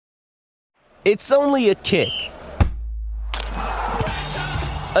It's only a kick,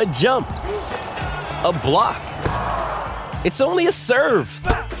 a jump, a block. It's only a serve.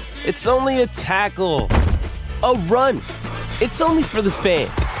 It's only a tackle, a run. It's only for the fans.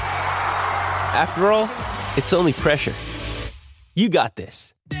 After all, it's only pressure. You got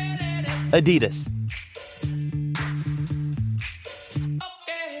this. Adidas.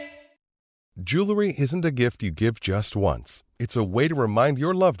 Jewelry isn't a gift you give just once. It's a way to remind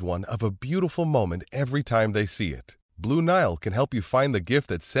your loved one of a beautiful moment every time they see it. Blue Nile can help you find the gift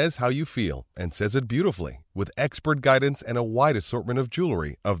that says how you feel and says it beautifully, with expert guidance and a wide assortment of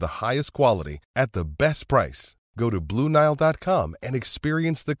jewelry of the highest quality at the best price. Go to BlueNile.com and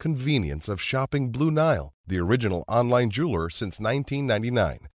experience the convenience of shopping Blue Nile, the original online jeweler since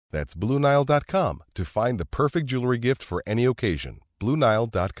 1999. That's BlueNile.com to find the perfect jewelry gift for any occasion.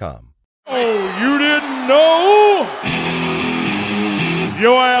 BlueNile.com. Oh, you didn't know?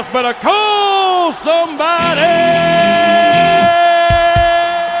 Your ass better call somebody!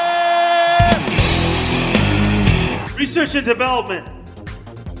 Research and development.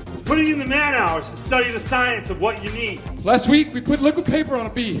 Putting in the man hours to study the science of what you need. Last week, we put liquid paper on a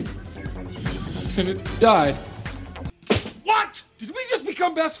bee. And it died. What? Did we just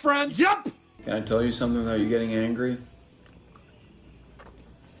become best friends? Yup! Can I tell you something without you getting angry?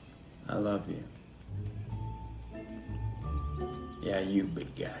 I love you. Yeah, you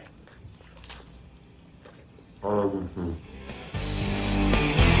big guy.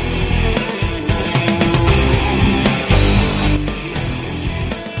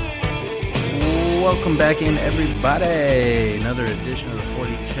 Welcome back in, everybody. Another edition of the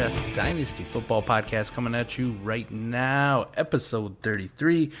 40 Chess Dynasty Football Podcast coming at you right now. Episode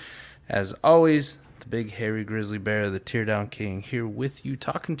 33. As always, the big hairy grizzly bear, the Teardown King, here with you,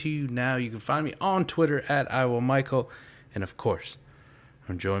 talking to you now. You can find me on Twitter at IWillMichael. And of course,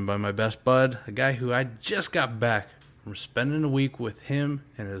 I'm joined by my best bud, a guy who I just got back from spending a week with him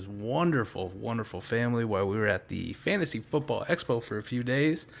and his wonderful, wonderful family while we were at the Fantasy Football Expo for a few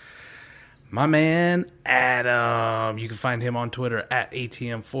days. My man, Adam. You can find him on Twitter at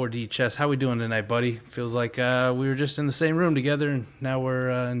ATM4DChess. How we doing tonight, buddy? Feels like we were just in the same room together, and now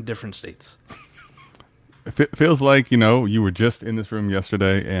we're in different states. It feels like, you were just in this room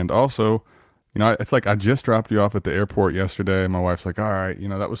yesterday, and also, it's like I just dropped you off at the airport yesterday. My wife's like, all right,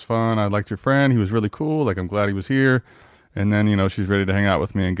 that was fun. I liked your friend. He was really cool. Like, I'm glad he was here. And then, she's ready to hang out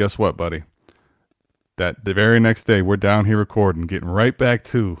with me. And guess what, buddy? That the very next day, we're down here recording, getting right back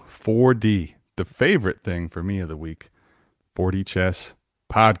to 4D, the favorite thing for me of the week. 4D Chess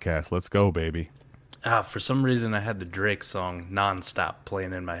Podcast. Let's go, baby. For some reason, I had the Drake song nonstop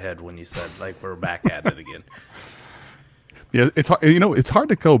playing in my head when you said, we're back at it again. Yeah, it's hard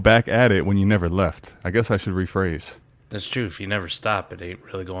to go back at it when you never left. I guess I should rephrase. That's true. If you never stop, it ain't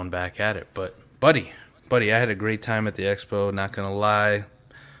really going back at it. But, buddy, I had a great time at the expo, not going to lie.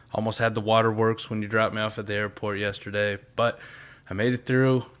 Almost had the waterworks when you dropped me off at the airport yesterday. But I made it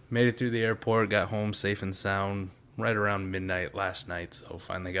through the airport, got home safe and sound right around midnight last night. So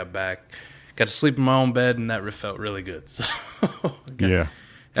finally got back. Got to sleep in my own bed, and that felt really good. So yeah,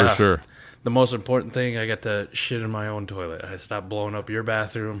 for sure. The most important thing, I got to shit in my own toilet. I stopped blowing up your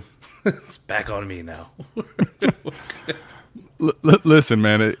bathroom. It's back on me now. Listen,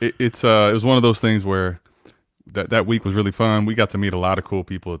 man, it was one of those things where that week was really fun. We got to meet a lot of cool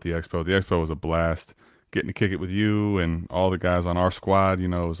people at the expo. The expo was a blast. Getting to kick it with you and all the guys on our squad, it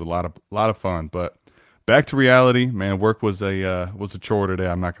was a lot of fun. But back to reality, man. Work was a chore today.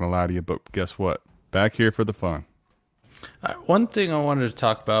 I'm not gonna lie to you, but guess what? Back here for the fun. One thing I wanted to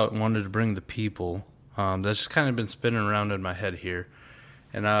talk about and wanted to bring the people that's just kind of been spinning around in my head here,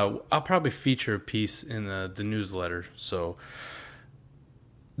 and I'll probably feature a piece in the newsletter. So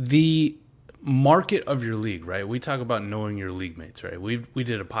the market of your league, right? We talk about knowing your league mates, right? We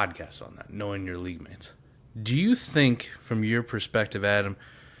did a podcast on that, knowing your league mates. Do you think, from your perspective, Adam,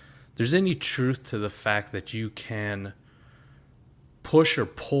 there's any truth to the fact that you can push or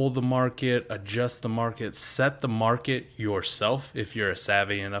pull the market, adjust the market, set the market yourself if you're a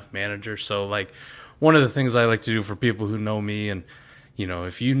savvy enough manager? So, one of the things I like to do for people who know me, and,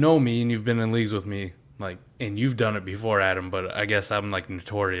 if you know me and you've been in leagues with me, and you've done it before, Adam, but I guess I'm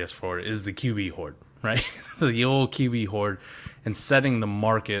notorious for it, is the QB hoard, right? The old QB hoard, and setting the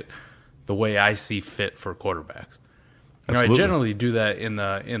market the way I see fit for quarterbacks. I generally do that in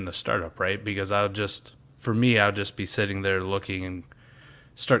the startup, right? Because I'll just be sitting there looking and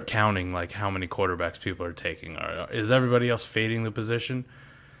start counting how many quarterbacks people are taking. Is everybody else fading the position?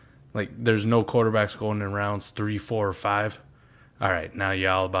 There's no quarterbacks going in rounds 3, 4, or 5. All right, now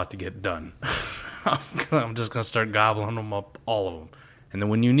y'all about to get done. I'm just going to start gobbling them up, all of them. And then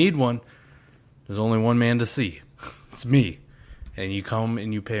when you need one, There's only one man to see. It's me. And you come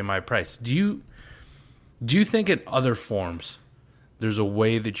and you pay my price. Do you think in other forms there's a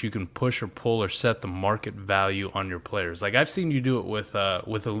way that you can push or pull or set the market value on your players? Like I've seen you do it with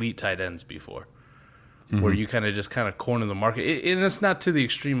elite tight ends before, where you kind of corner the market. And it's not to the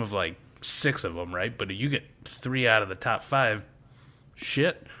extreme of like 6 of them, right? But you get 3 out of the top 5.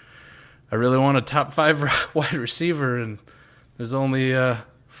 Shit, I really want a top 5 wide receiver, and there's only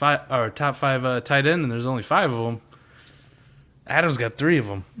 5, or top 5 tight end, and there's only 5 of them. Adam's got 3 of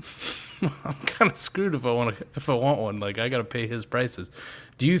them. I'm kind of screwed if I want one. Like I got to pay his prices.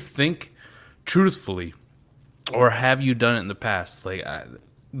 Do you think, truthfully, or have you done it in the past, like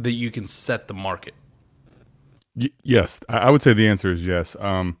that you can set the market? Yes, I would say the answer is yes.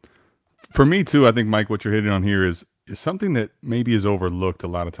 For me too, I think Mike, what you're hitting on here is something that maybe is overlooked a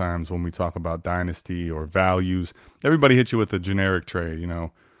lot of times when we talk about dynasty or values. Everybody hits you with a generic trade,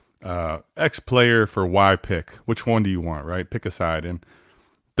 X player for Y pick. Which one do you want, right? Pick a side. And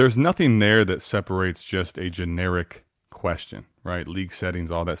there's nothing there that separates just a generic question, right? League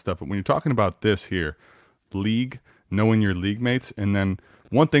settings, all that stuff. But when you're talking about this here, league, knowing your league mates, and then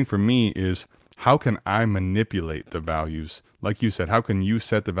one thing for me is how can I manipulate the values? Like you said, how can you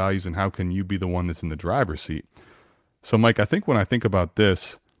set the values and how can you be the one that's in the driver's seat? So, Mike, I think when I think about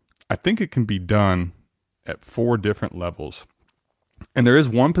this, I think it can be done at 4 different levels. And there is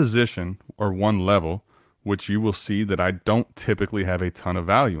one position or one level which you will see that I don't typically have a ton of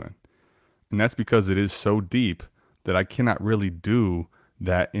value in. And that's because it is so deep that I cannot really do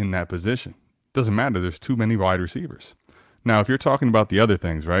that in that position. Doesn't matter. There's too many wide receivers. Now, if you're talking about the other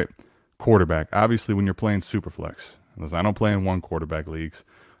things, right? Quarterback. Obviously, when you're playing Superflex. I don't play in 1 quarterback leagues.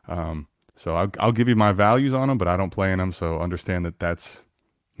 So I'll give you my values on them, but I don't play in them. So understand that that's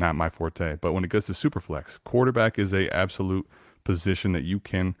not my forte. But when it goes to Superflex, quarterback is a absolute position that you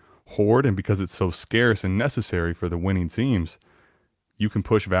can hoard. And because it's so scarce and necessary for the winning teams, you can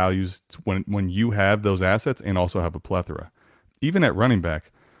push values when you have those assets and also have a plethora. Even at running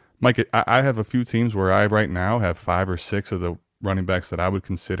back, Mike, I have a few teams where I right now have 5 or 6 of the running backs that I would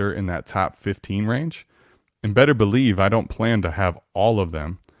consider in that top 15 range. And better believe I don't plan to have all of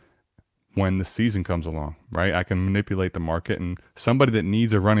them when the season comes along, right? I can manipulate the market, and somebody that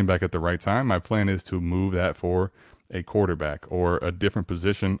needs a running back at the right time, my plan is to move that for a quarterback or a different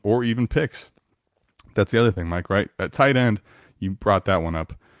position or even picks. That's the other thing, Mike, right? At tight end, you brought that one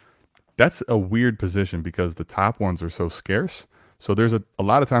up. That's a weird position because the top ones are so scarce. So there's a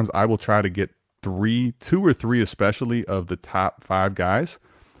lot of times I will try to get 2 or 3 especially of the top 5 guys.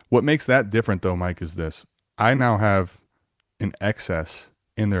 What makes that different though, Mike, is this. I now have an excess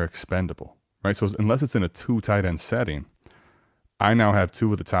in their expendable, right? So unless it's in a 2 tight end setting, I now have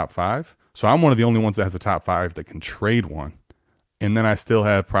 2 of the top 5. So I'm one of the only ones that has a top 5 that can trade one. And then I still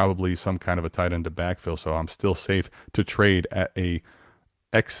have probably some kind of a tight end to backfill. So I'm still safe to trade at a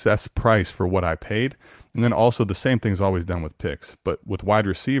excess price for what I paid. And then also the same thing's always done with picks. But with wide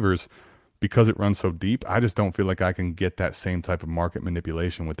receivers, because it runs so deep, I just don't feel like I can get that same type of market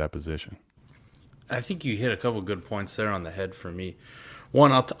manipulation with that position. I think you hit a couple good points there on the head for me.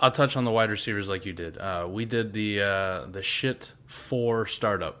 One, I'll touch on the wide receivers like you did. We did the shit 4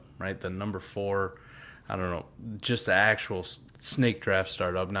 startup, right? The number 4, I don't know, just the actual snake draft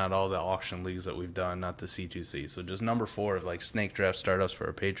startup, not all the auction leagues that we've done, not the C2C. So just number 4 of like snake draft startups for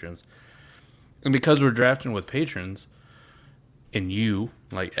our patrons. And because we're drafting with patrons, and you,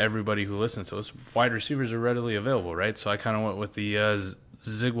 like everybody who listens to us, wide receivers are readily available, right? So I kind of went with the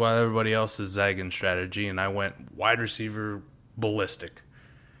zig while everybody else is zagging strategy, and I went wide receiver ballistic.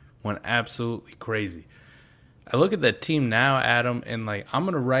 Went absolutely crazy. I look at that team now, Adam, and like I'm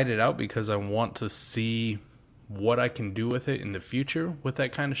going to write it out because I want to see what I can do with it in the future with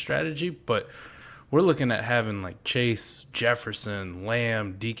that kind of strategy. But we're looking at having like Chase, Jefferson,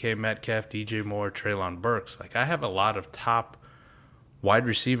 Lamb, DK Metcalf, DJ Moore, Treylon Burks. Like I have a lot of top wide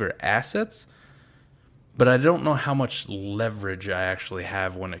receiver assets, but I don't know how much leverage I actually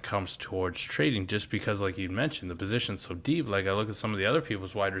have when it comes towards trading, just because, like you mentioned, the position's so deep. Like I look at some of the other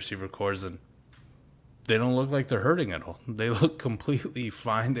people's wide receiver cores, and they don't look like they're hurting at all. They look completely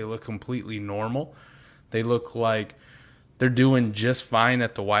fine. They look completely normal. They look like they're doing just fine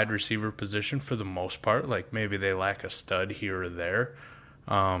at the wide receiver position for the most part. Like maybe they lack a stud here or there,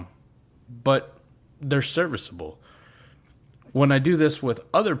 but they're serviceable. When I do this with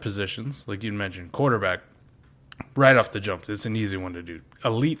other positions, like you mentioned, quarterback, right off the jump, it's an easy one to do.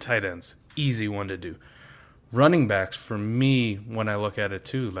 Elite tight ends, easy one to do. Running backs, for me, when I look at it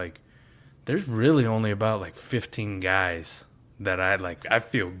too, like there's really only about like 15 guys that I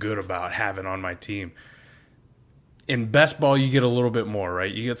feel good about having on my team. in best ball, you get a little bit more, right?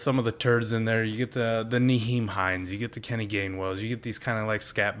 You get some of the turds in there. You get the Nyheim Hines. You get the Kenny Gainwells. You get these kind of like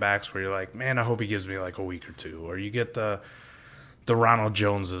scat backs where you're like, man, I hope he gives me like a week or two. Or you get the Ronald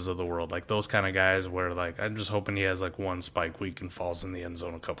Joneses of the world, like those kind of guys where like I'm just hoping he has like one spike week and falls in the end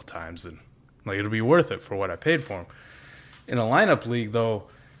zone a couple times, and like it'll be worth it for what I paid for him. In a lineup league, though,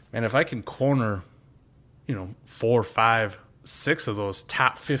 man, if I can corner, 4, 5, 6 of those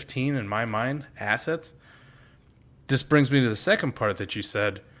top 15 in my mind assets. This brings me to the second part that you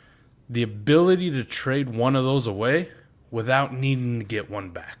said, the ability to trade one of those away without needing to get one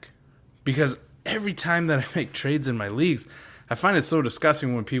back. Because every time that I make trades in my leagues, I find it so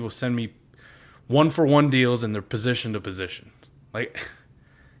disgusting when people send me 1-for-1 deals and they're position to position. Like,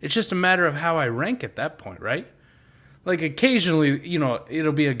 it's just a matter of how I rank at that point, right? Like, occasionally,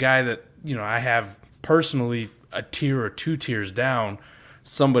 it'll be a guy that, I have personally a tier or 2 tiers down.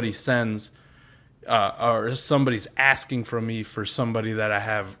 Somebody sends... or somebody's asking from me for somebody that I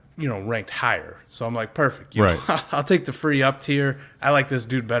have, ranked higher. So I'm like, perfect. Right. I'll take the free up tier. I like this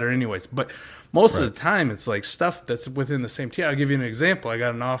dude better anyways. But most of the time, it's like stuff that's within the same tier. I'll give you an example. I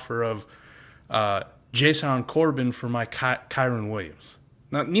got an offer of Jason Corbin for my Kyron Williams.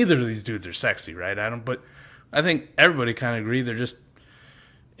 Now, neither of these dudes are sexy, right, Adam? But I think everybody kind of agree they're just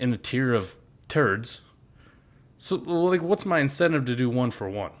in a tier of turds. So, like, what's my incentive to do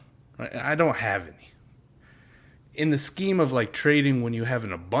 1-for-1? I don't have any. In the scheme of like trading when you have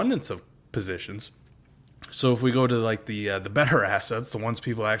an abundance of positions, so if we go to like the better assets, the ones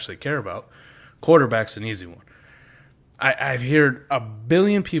people actually care about, quarterback's an easy one. I've heard a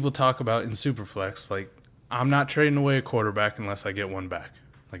billion people talk about in Superflex, like, I'm not trading away a quarterback unless I get one back.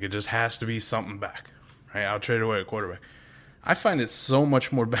 Like, it just has to be something back, right? I'll trade away a quarterback. I find it so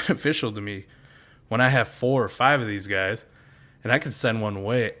much more beneficial to me when I have 4 or 5 of these guys and I can send one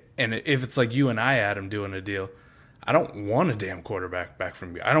away. And if it's like you and I, Adam, doing a deal, I don't want a damn quarterback back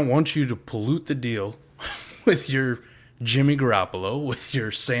from you. I don't want you to pollute the deal with your Jimmy Garoppolo, with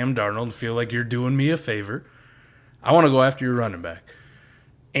your Sam Darnold, and feel like you're doing me a favor. I want to go after your running back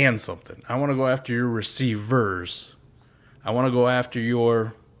and something. I want to go after your receivers. I want to go after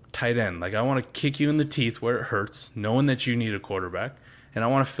your tight end. Like, I want to kick you in the teeth where it hurts, knowing that you need a quarterback, and I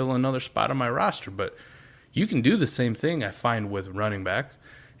want to fill another spot on my roster. But you can do the same thing, I find, with running backs.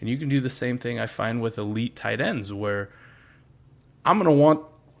 And you can do the same thing I find with elite tight ends, where I'm going to want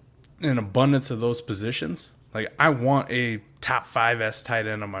an abundance of those positions. Like, I want a top 5S tight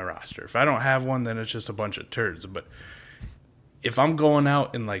end on my roster. If I don't have one, then it's just a bunch of turds. But if I'm going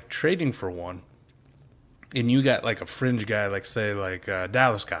out and, like, trading for one, and you got, like, a fringe guy, like, say, like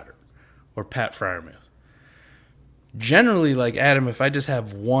Dallas Goedert or Pat Freiermuth, generally, like, Adam, if I just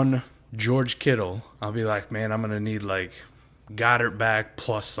have one George Kittle, I'll be like, man, I'm going to need, like, Goddard back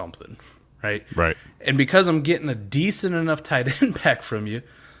plus something, right? Right. And because I'm getting a decent enough tight end back from you,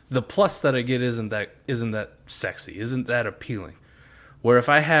 the plus that I get isn't that sexy, isn't that appealing. Where if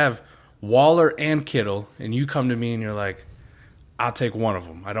I have Waller and Kittle, and you come to me and you're like, I'll take one of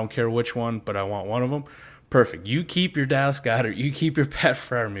them. I don't care which one, but I want one of them. Perfect. You keep your Dallas Goedert, you keep your Pat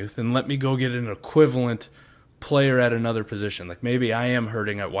Freiermuth, and let me go get an equivalent player at another position. Like, maybe I am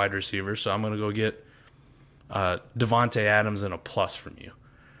hurting at wide receiver, so I'm going to go get Devontae Adams and a plus from you.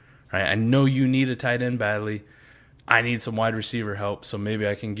 Right? I know you need a tight end badly. I need some wide receiver help, so maybe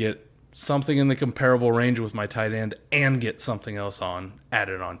I can get something in the comparable range with my tight end and get something else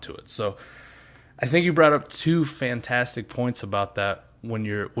added onto it. So I think you brought up 2 fantastic points about that when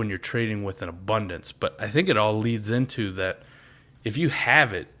you're trading with an abundance. But I think it all leads into that if you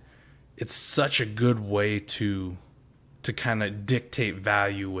have it, it's such a good way to kind of dictate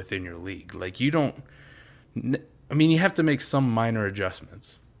value within your league. Like, you don't. I mean, you have to make some minor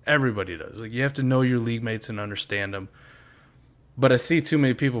adjustments. Everybody does. Like, you have to know your league mates and understand them. But I see too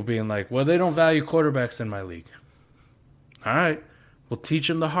many people being like, well, they don't value quarterbacks in my league. All right. Well, teach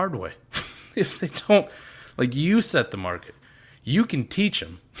them the hard way. If they don't, like, you set the market. You can teach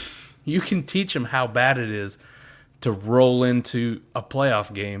them. You can teach them how bad it is to roll into a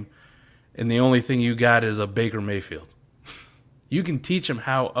playoff game and the only thing you got is a Baker Mayfield. You can teach them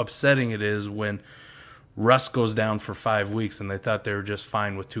how upsetting it is when Russ goes down for 5 weeks and they thought they were just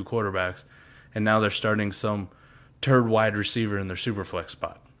fine with 2 quarterbacks, and now they're starting some turd wide receiver in their super flex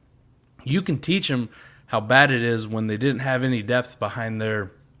spot. You can teach them how bad it is when they didn't have any depth behind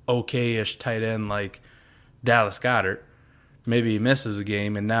their okay-ish tight end like Dallas Goedert. Maybe he misses a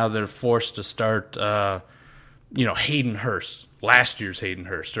game, and now they're forced to start, Hayden Hurst, last year's Hayden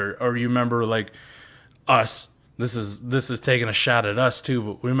Hurst, or you remember like us. This is taking a shot at us too,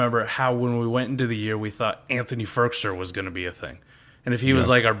 but remember how when we went into the year we thought Anthony Ferkser was going to be a thing, and if he was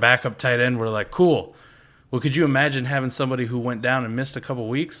like our backup tight end, we're like, cool, Well, could you imagine having somebody who went down and missed a couple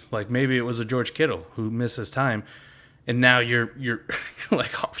weeks? Like maybe it was a George Kittle who missed his time, and now you're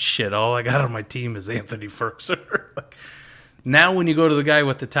like, oh shit, all I got on my team is Anthony Ferguson. Like, now when you go to the guy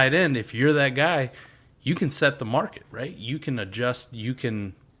with the tight end, if you're that guy, you can set the market, right? You can adjust, you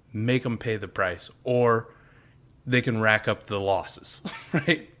can make them pay the price, or they can rack up the losses,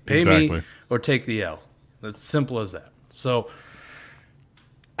 right? Pay me or take the L. It's simple as that. So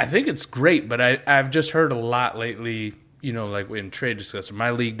I think it's great, but I've just heard a lot lately, you know, like in trade discussion,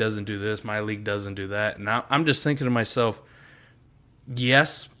 my league doesn't do this, my league doesn't do that. And I'm just thinking to myself,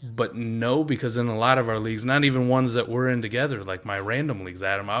 yes, but no, because in a lot of our leagues, not even ones that we're in together, like my random leagues,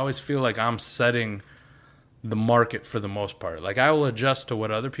 Adam, I always feel like I'm setting the market for the most part. Like I will adjust to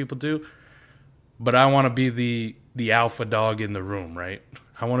what other people do, but I want to be the alpha dog in the room, right?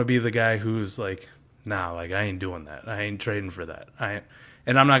 I want to be the guy who's like, nah, like I ain't doing that. I ain't trading for that.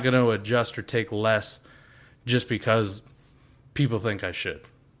 And I'm not going to adjust or take less just because people think I should.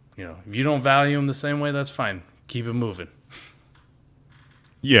 You know, if you don't value them the same way, that's fine. Keep it moving.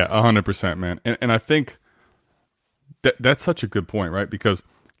 Yeah, 100%, man. And I think that's such a good point, right? Because,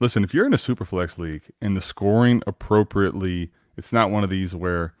 listen, if you're in a Superflex league and the scoring appropriately, it's not one of these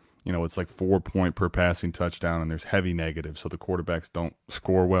where, you know, it's like 4 point per passing touchdown and there's heavy negatives, so the quarterbacks don't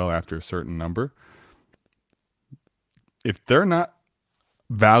score well after a certain number. If they're not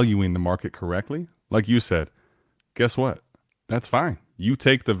valuing the market correctly, like you said, guess what? That's fine. You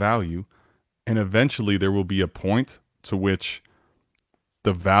take the value, and eventually there will be a point to which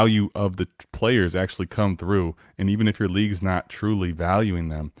the value of the players actually come through. And even if your league's not truly valuing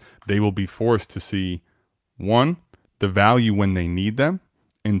them, they will be forced to see, one, the value when they need them,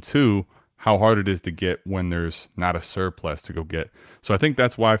 and two, how hard it is to get when there's not a surplus to go get. So I think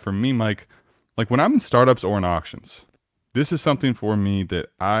that's why for me, Mike, like when I'm in startups or in auctions, this is something for me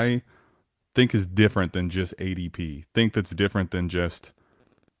that I think is different than just ADP. Think that's different than just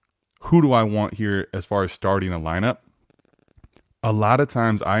who do I want here as far as starting a lineup. A lot of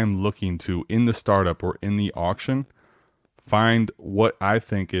times I am looking to, in the startup or in the auction, find what I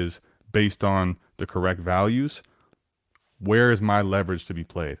think is based on the correct values. Where is my leverage to be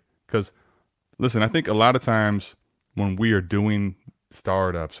played? Because, listen, I think a lot of times when we are doing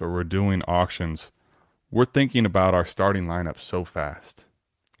startups or we're doing auctions, we're thinking about our starting lineup so fast.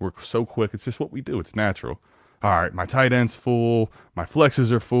 We're so quick. It's just what we do. It's natural. All right, my tight end's full. My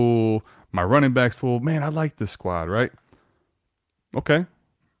flexes are full. My running back's full. Man, I like this squad, right? Okay.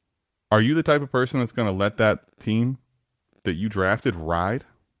 Are you the type of person that's going to let that team that you drafted ride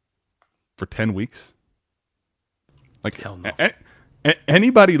for 10 weeks? Like, hell no.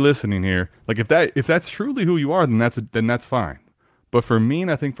 Anybody listening here, like if that's truly who you are, then that's fine. But for me,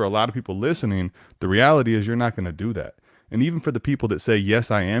 and I think for a lot of people listening, the reality is you're not going to do that. And even for the people that say,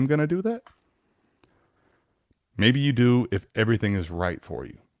 yes, I am going to do that, maybe you do if everything is right for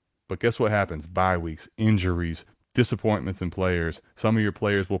you. But guess what happens? Bye weeks, injuries, disappointments in players. Some of your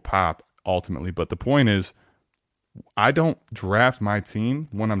players will pop ultimately. But the point is, I don't draft my team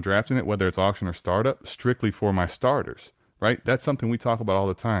when I'm drafting it, whether it's auction or startup, strictly for my starters, right? That's something we talk about all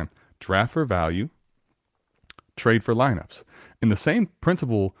the time. Draft for value, trade for lineups. And the same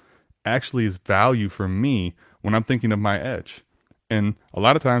principle actually is value for me when I'm thinking of my edge. And a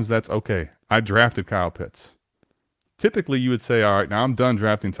lot of times that's, okay, I drafted Kyle Pitts. Typically you would say, all right, now I'm done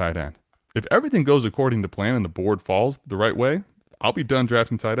drafting tight end. If everything goes according to plan and the board falls the right way, I'll be done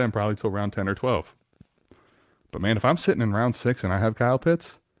drafting tight end probably till round 10 or 12. But man, if I'm sitting in round 6 and I have Kyle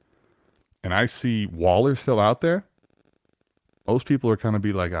Pitts and I see Waller still out there, most people are going to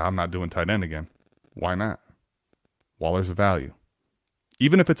be like, I'm not doing tight end again. Why not? Waller's a value.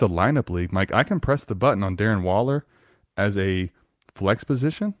 Even if it's a lineup league, Mike, I can press the button on Darren Waller as a flex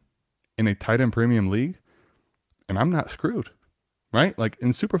position in a tight end premium league, and I'm not screwed, right? Like in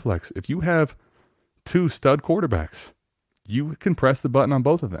Superflex, if you have 2 stud quarterbacks, you can press the button on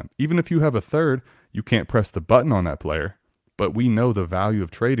both of them. Even if you have a third, you can't press the button on that player, but we know the value of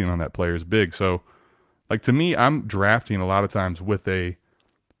trading on that player is big. So, like to me, I'm drafting a lot of times with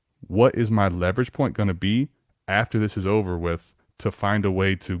what is my leverage point going to be after this is over with to find a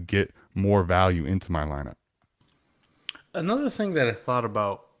way to get more value into my lineup. Another thing that I thought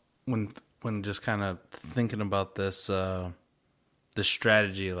about when just kind of thinking about this, the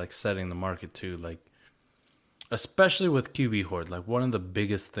strategy, like setting the market too, like especially with QB Horde, like one of the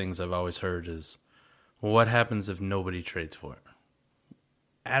biggest things I've always heard is, what happens if nobody trades for it?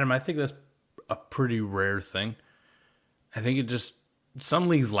 Adam, I think that's a pretty rare thing. I think some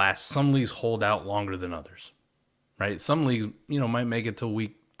leagues last, some leagues hold out longer than others, right? Some leagues, might make it till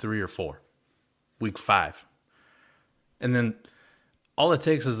week 3 or 4, week 5. And then all it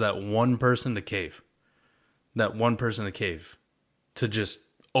takes is that one person to cave. that one person to cave to just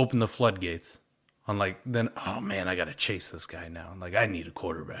open the floodgates on then, oh man, I got to chase this guy now. Like, I need a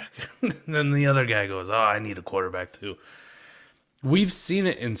quarterback. And then the other guy goes, oh, I need a quarterback too. We've seen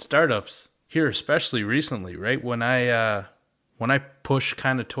it in startups here, especially recently, right? When I push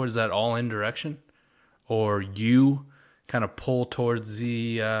kind of towards that all-in direction, or you kind of pull towards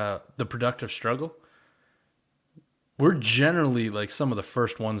the productive struggle, we're generally like some of the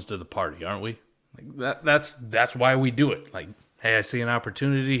first ones to the party, aren't we? Like that's why we do it. Like, hey, I see an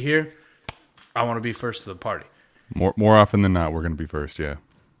opportunity here. I want to be first to the party. More often than not, we're going to be first, yeah.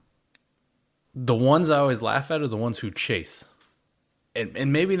 The ones I always laugh at are the ones who chase.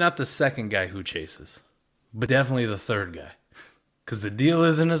 And maybe not the second guy who chases, but definitely the third guy. Because the deal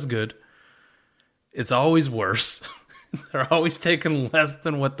isn't as good. It's always worse. They're always taking less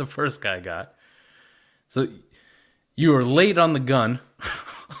than what the first guy got. So you are late on the gun,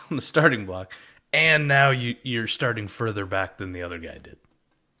 on the starting block, and now you're starting further back than the other guy did.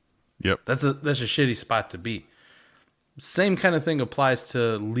 Yep. That's a shitty spot to be. Same kind of thing applies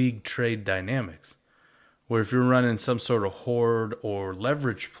to league trade dynamics, where if you're running some sort of horde or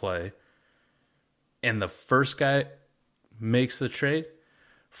leverage play and the first guy makes the trade,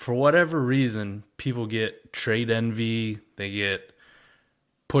 for whatever reason, people get trade envy, they get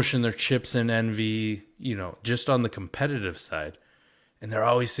pushing their chips in envy, just on the competitive side. And there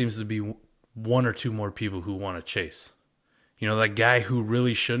always seems to be one or two more people who want to chase. That guy who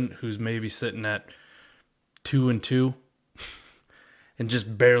really shouldn't, who's maybe sitting at 2-2 and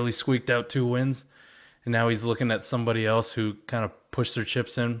just barely squeaked out 2 wins. And now he's looking at somebody else who kind of pushed their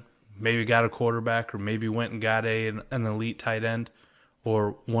chips in, maybe got a quarterback, or maybe went and got an elite tight end,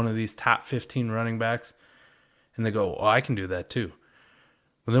 or one of these top 15 running backs. And they go, oh, I can do that too.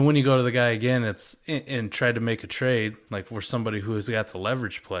 But then when you go to the guy again, and try to make a trade, like for somebody who has got the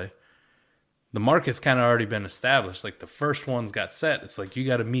leverage play, the market's kind of already been established. Like the first one's got set. It's like, you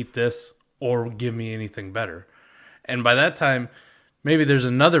got to meet this or give me anything better. And by that time, maybe there's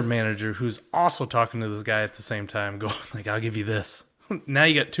another manager who's also talking to this guy at the same time, going like, I'll give you this. Now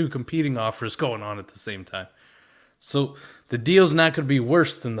you got 2 competing offers going on at the same time. So the deal's not going to be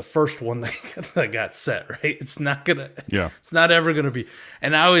worse than the first one that got set, right? It's not going to, It's not ever going to be.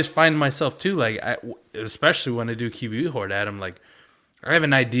 And I always find myself too, like, especially when I do QB Horde, Adam, like, I have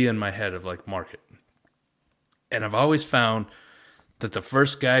an idea in my head of like market. And I've always found that the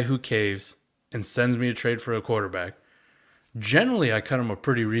first guy who caves and sends me a trade for a quarterback, generally I cut them a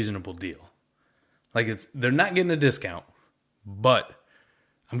pretty reasonable deal. Like, they're not getting a discount, but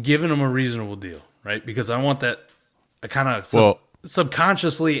I'm giving them a reasonable deal, right? Because I want that. I kind of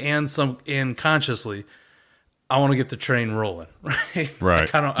subconsciously and consciously, I want to get the train rolling, right? Right.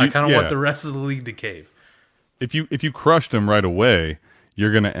 I kind of want the rest of the league to cave. If you crushed them right away,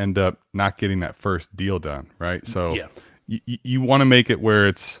 you're going to end up not getting that first deal done, right? So you want to make it where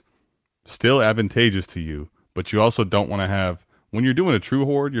it's still advantageous to you, but you also don't want to have, when you're doing a true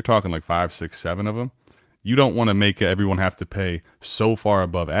horde, you're talking like 5, 6, 7 of them. You don't want to make everyone have to pay so far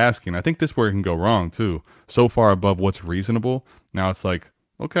above asking. I think this is where it can go wrong too. So far above what's reasonable. Now it's like,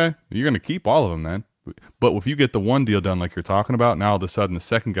 okay, you're going to keep all of them then. But if you get the one deal done like you're talking about, now all of a sudden the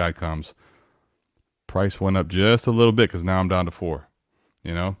second guy comes, price went up just a little bit because now I'm down to 4.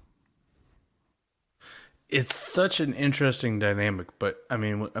 It's such an interesting dynamic, but I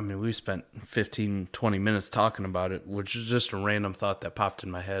mean, we spent 15, 20 minutes talking about it, which is just a random thought that popped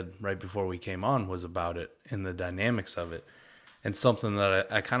in my head right before we came on, was about it and the dynamics of it, and something that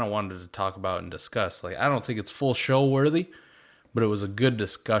I kind of wanted to talk about and discuss. Like, I don't think it's full show worthy, but it was a good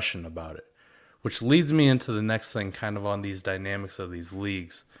discussion about it, which leads me into the next thing, kind of on these dynamics of these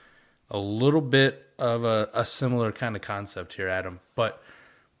leagues. A little bit of a similar kind of concept here, Adam, but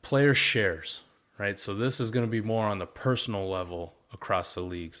player shares. Right, so this is going to be more on the personal level across the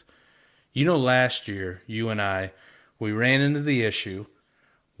leagues. Last year, you and I, we ran into the issue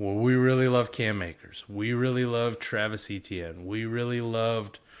where we really loved Cam Akers. We really loved Travis Etienne. We really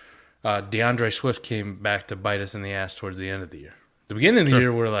loved DeAndre Swift came back to bite us in the ass towards the end of the year. The beginning of the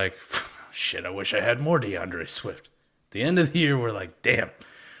year, we're like, shit, I wish I had more DeAndre Swift. The end of the year, we're like, damn,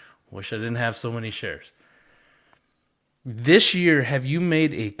 wish I didn't have so many shares. This year, have you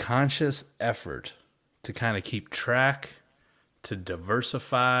made a conscious effort to kind of keep track, to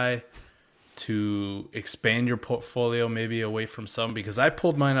diversify, to expand your portfolio maybe away from some? Because I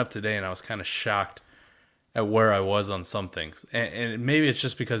pulled mine up today and I was kind of shocked at where I was on some things. And maybe it's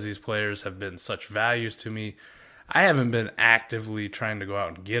just because these players have been such values to me. I haven't been actively trying to go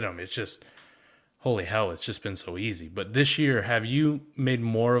out and get them. It's just, holy hell, it's just been so easy. But this year, have you made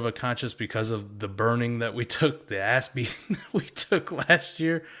more of a conscious, because of the burning that we took, the ass beating that we took last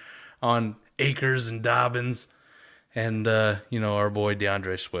year, on Akers and Dobbins and, our boy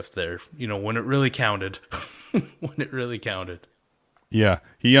DeAndre Swift there, when it really counted. When it really counted. Yeah,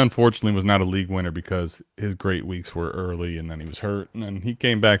 he unfortunately was not a league winner because his great weeks were early and then he was hurt and then he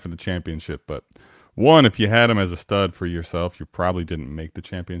came back for the championship. But if you had him as a stud for yourself, you probably didn't make the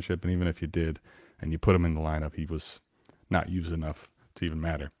championship. And even if you did and you put him in the lineup, he was not used enough to even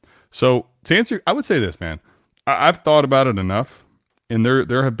matter. So to answer, I would say this, man. I've thought about it enough, and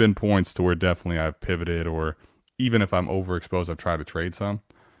there have been points to where definitely I've pivoted, or even if I'm overexposed, I've tried to trade some.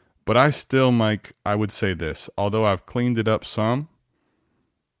 But I still, Mike, I would say this. Although I've cleaned it up some,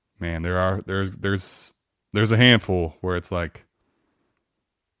 man, there's a handful where it's like,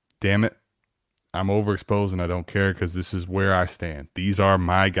 damn it, I'm overexposed and I don't care because this is where I stand. These are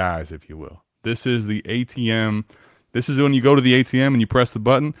my guys, if you will. This is the ATM. This is when you go to the ATM and you press the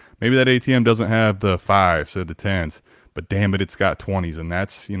button. Maybe that ATM doesn't have the 5s or the 10s, but damn it, it's got 20s, and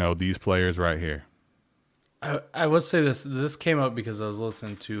that's, these players right here. I will say this. This came up because I was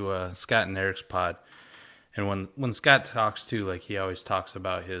listening to Scott and Eric's pod, and when Scott talks too, like he always talks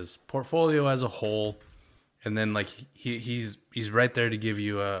about his portfolio as a whole, and then like he's right there to give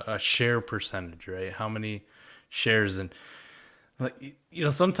you a share percentage, right? How many shares, and like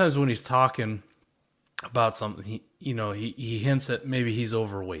sometimes when he's talking about something, he hints at maybe he's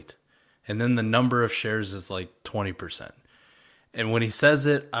overweight, and then the number of shares is like 20%. And when he says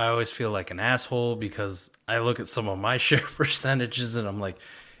it, I always feel like an asshole because I look at some of my share percentages and I'm like,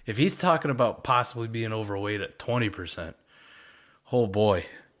 if he's talking about possibly being overweight at 20%, oh boy,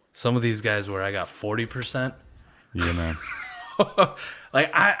 some of these guys where I got 40%. Yeah, man.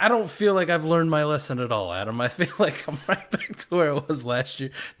 Like, I don't feel like I've learned my lesson at all, Adam. I feel like I'm right back to where I was last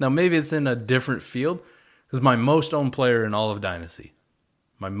year. Now, maybe it's in a different field because my most owned player in all of Dynasty,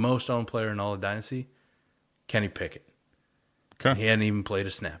 Kenny Pickett. Okay. He hadn't even played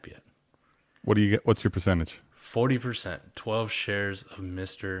a snap yet. What do you get? What's your percentage? 40%, 12 shares of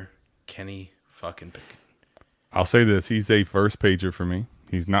Mr. Kenny fucking Pickett. I'll say this. He's a first pager for me.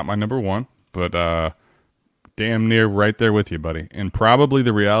 He's not my number one, but damn near right there with you, buddy. And probably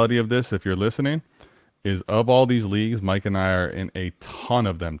the reality of this, if you're listening, is of all these leagues, Mike and I are in a ton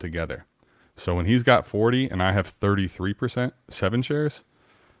of them together. So when he's got 40 and I have 33%, 7 shares,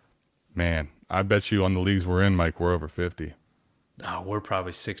 man, I bet you on the leagues we're in, Mike, we're over 50. Oh, we're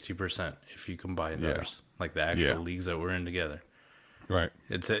probably 60% if you combine those, like the actual leagues that we're in together. Right.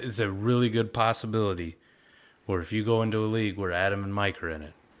 It's a really good possibility where if you go into a league where Adam and Mike are in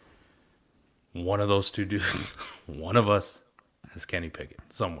it, one of those two dudes, one of us has Kenny Pickett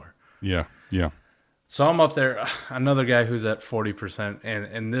somewhere. Yeah. So I'm up there, another guy who's at 40%,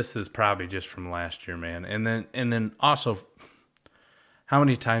 and this is probably just from last year, man. And then also, how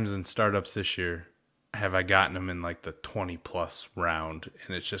many times in startups this year have I gotten him in like the 20-plus round?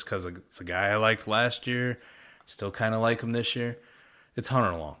 And it's just because it's a guy I liked last year, still kind of like him this year. It's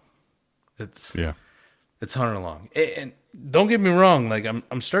Hunter Long. It's Hunter Long. And don't get me wrong, like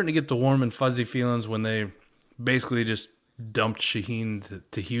I'm starting to get the warm and fuzzy feelings when they basically just dumped Shaheen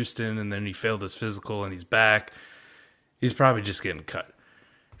to Houston, and then he failed his physical and he's back. He's probably just getting cut.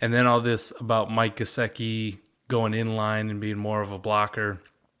 And then all this about Mike Gesicki going in line and being more of a blocker.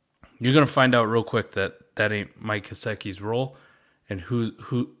 You're going to find out real quick that ain't Mike Gesicki's role, and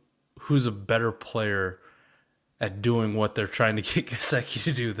who's a better player at doing what they're trying to get Gesicki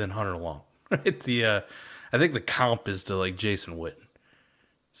to do than Hunter Long. Right? I think the comp is to like Jason Witten.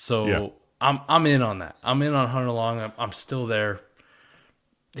 So I'm in on that. I'm in on Hunter Long. I'm still there.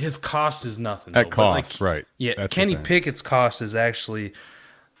 His cost is nothing. At cost, right. Yeah, that's Kenny Pickett's cost is actually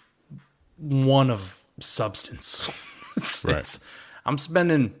one of substance. I'm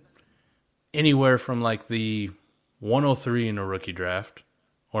spending anywhere from like the 103 in a rookie draft,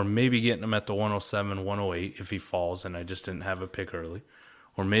 or maybe getting him at the 107, 108 if he falls and I just didn't have a pick early.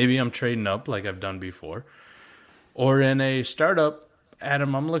 Or maybe I'm trading up like I've done before. Or in a startup,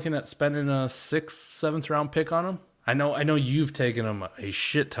 Adam, I'm looking at spending a 6th, 7th round pick on him. I know you've taken him a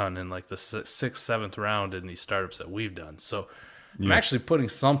shit ton in like the 6th, 7th round in these startups that we've done. So I'm actually putting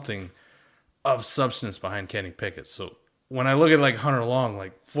something of substance behind Kenny Pickett. So when I look at like Hunter Long,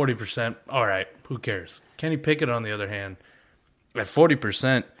 like 40%, all right, who cares? Kenny Pickett, on the other hand, at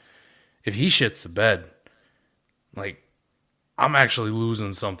 40%, if he shits the bed, like I'm actually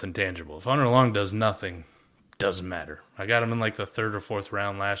losing something tangible. If Hunter Long does nothing, doesn't matter. I got him in like the 3rd or 4th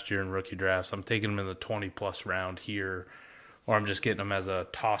round last year in rookie drafts. I'm taking him in the 20-plus round here, or I'm just getting him as a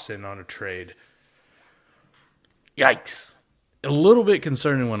toss-in on a trade. Yikes. A little bit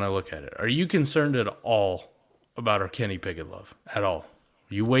concerning when I look at it. Are you concerned at all about our Kenny Pickett love? At all?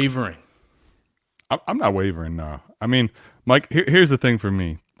 Are you wavering? I'm not wavering, no. I mean, Mike, here's the thing for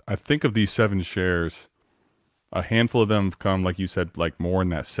me. I think of these 7 shares, a handful of them have come, like you said, like more in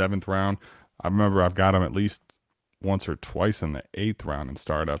that 7th round. I remember I've got them at least once or twice in the 8th round in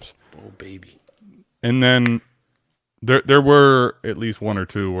startups. Oh, baby. And then there were at least 1 or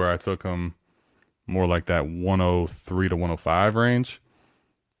 2 where I took them more like that 103 to 105 range.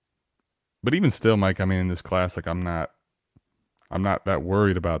 But even still, Mike, I mean, in this class, like I'm not that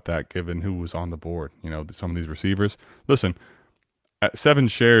worried about that given who was on the board. You know, some of these receivers. Listen, at 7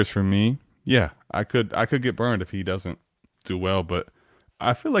 shares for me, yeah, I could get burned if he doesn't do well. But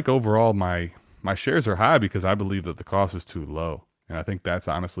I feel like overall my shares are high because I believe that the cost is too low. And I think that's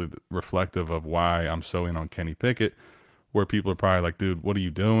honestly reflective of why I'm so in on Kenny Pickett, where people are probably like, dude, what are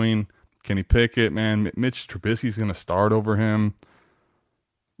you doing? Kenny Pickett, man, Mitch Trubisky's going to start over him.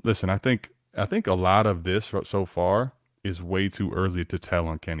 Listen, I think a lot of this so far is way too early to tell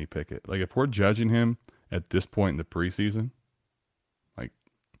on Kenny Pickett. Like, if we're judging him at this point in the preseason, like,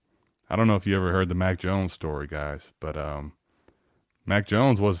 I don't know if you ever heard the Mac Jones story, guys, but Mac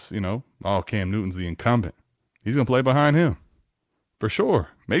Jones was, oh, Cam Newton's the incumbent. He's going to play behind him. For sure.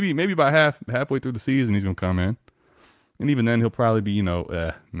 Maybe by halfway through the season he's going to come in. And even then he'll probably be,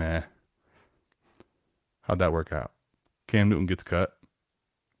 nah. How'd that work out? Cam Newton gets cut.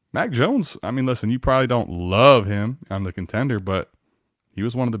 Mac Jones, I mean, listen, you probably don't love him on the contender, but he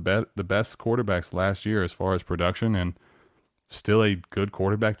was one of the best quarterbacks last year as far as production and still a good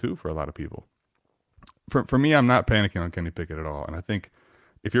quarterback too for a lot of people. For me, I'm not panicking on Kenny Pickett at all. And I think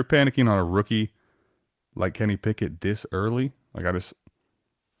if you're panicking on a rookie like Kenny Pickett this early, like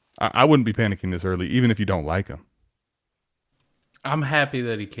I wouldn't be panicking this early, even if you don't like him. I'm happy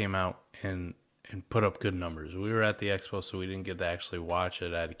that he came out and put up good numbers. We were at the expo, so we didn't get to actually watch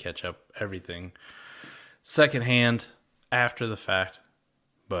it. I had to catch up everything secondhand after the fact.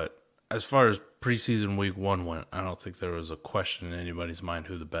 But as far as preseason week 1 went, I don't think there was a question in anybody's mind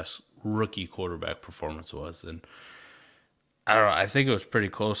who the best rookie quarterback performance was. And I don't know, I think it was pretty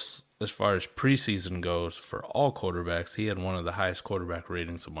close as far as preseason goes for all quarterbacks. He had one of the highest quarterback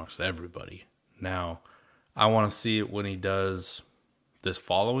ratings amongst everybody. Now, I want to see it when he does this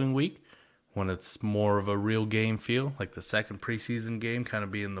following week, when it's more of a real game feel, like the second preseason game kind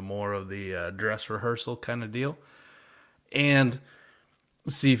of being the more of the dress rehearsal kind of deal, and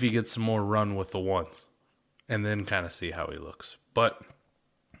see if he gets some more run with the ones, and then kind of see how he looks. But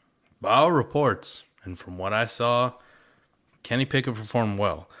by all reports, and from what I saw, Kenny Pickett performed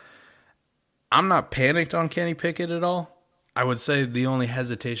well. I'm not panicked on Kenny Pickett at all. I would say the only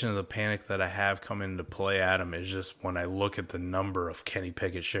hesitation of the panic that I have come into play, Adam, is just when I look at the number of Kenny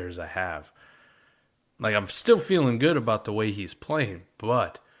Pickett shares I have. Like, I'm still feeling good about the way he's playing,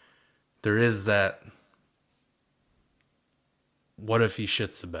 but there is that, what if he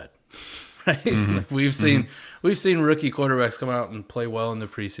shits the bed? Right? Mm-hmm. Like we've seen rookie quarterbacks come out and play well in the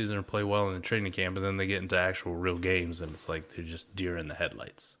preseason or play well in the training camp, and then they get into actual real games, and it's like they're just deer in the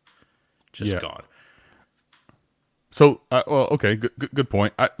headlights. Just gone. So, okay, good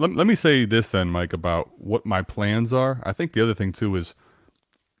point. Let me say this then, Mike, about what my plans are. I think the other thing, too, is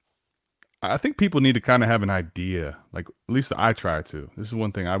I think people need to kind of have an idea. Like, at least I try to. This is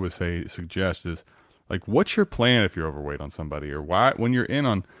one thing I would suggest is, like, what's your plan if you're overweight on somebody? Or why, when you're in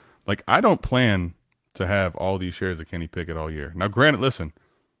on, like, I don't plan to have all these shares of Kenny Pickett all year. Now, granted, listen,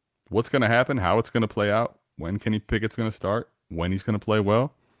 what's going to happen, how it's going to play out, when Kenny Pickett's going to start, when he's going to play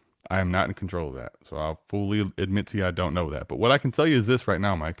well, I am not in control of that. So I'll fully admit to you I don't know that. But what I can tell you is this right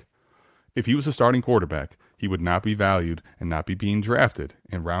now, Mike. If he was a starting quarterback, he would not be valued and not be being drafted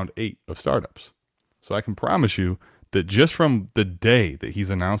in round 8 of startups. So I can promise you that just from the day that he's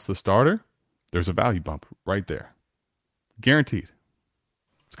announced the starter, there's a value bump right there. Guaranteed.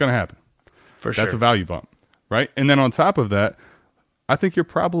 It's going to happen. For sure. That's a value bump, right? And then on top of that, I think you're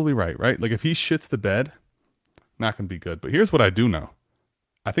probably right? Like if he shits the bed, not going to be good. But here's what I do know.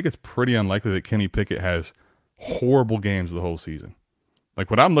 I think it's pretty unlikely that Kenny Pickett has horrible games the whole season. Like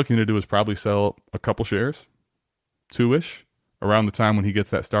what I'm looking to do is probably sell a couple shares, 2-ish, around the time when he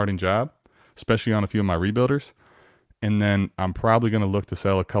gets that starting job, especially on a few of my rebuilders. And then I'm probably going to look to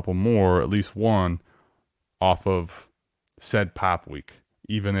sell a couple more, at least one, off of said pop week.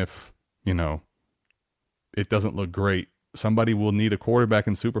 Even if, it doesn't look great, somebody will need a quarterback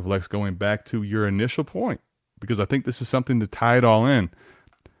in Superflex going back to your initial point. Because I think this is something to tie it all in.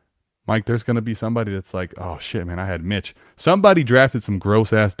 Mike, there's going to be somebody that's like, oh, shit, man, I had Mitch. Somebody drafted some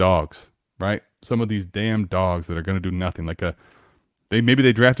gross-ass dogs, right? Some of these damn dogs that are going to do nothing. Like maybe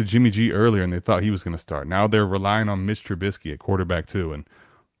they drafted Jimmy G earlier and they thought he was going to start. Now they're relying on Mitch Trubisky at quarterback too, and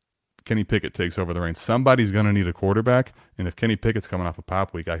Kenny Pickett takes over the reins. Somebody's going to need a quarterback, and if Kenny Pickett's coming off a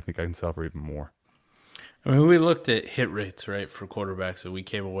pop week, I think I can sell for even more. I mean, we looked at hit rates, right, for quarterbacks, and we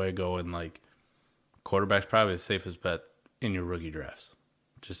came away going like, quarterback's probably the safest bet in your rookie drafts.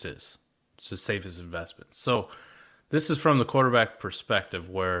 It just is. It's the safest investment. So this is from the quarterback perspective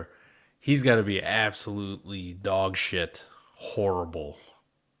where he's got to be absolutely dog shit horrible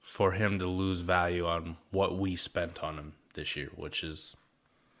for him to lose value on what we spent on him this year, which is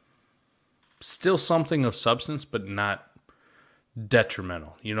still something of substance, but not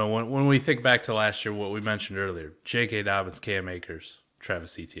detrimental. You know, when we think back to last year, what we mentioned earlier, J.K. Dobbins, Cam Akers,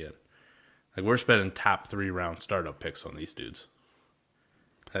 Travis Etienne. Like, we're spending top 3 round startup picks on these dudes.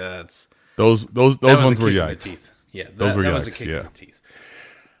 That's those ones were yikes. Yeah, that was a kick in the teeth.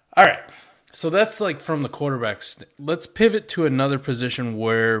 All right. So that's like from the quarterbacks. Let's pivot to another position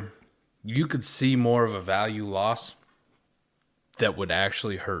where you could see more of a value loss that would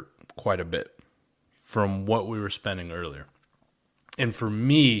actually hurt quite a bit from what we were spending earlier. And for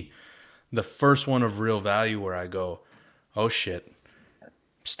me, the first one of real value where I go, oh shit,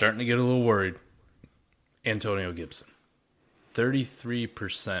 starting to get a little worried, Antonio Gibson.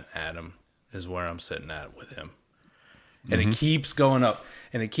 33%, Adam, is where I'm sitting at with him. And it keeps going up.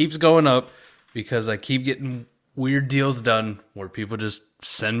 And it keeps going up because I keep getting weird deals done where people just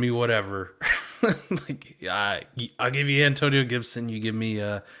send me whatever. Like, I'll give you Antonio Gibson. You give me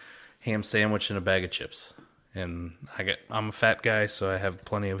a ham sandwich and a bag of chips. And I'm a fat guy, so I have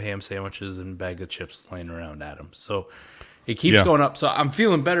plenty of ham sandwiches and a bag of chips laying around, Adam. So it keeps going up. So I'm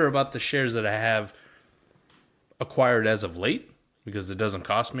feeling better about the shares that I have acquired as of late because it doesn't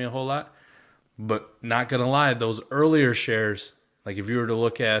cost me a whole lot. But not going to lie, those earlier shares, like if you were to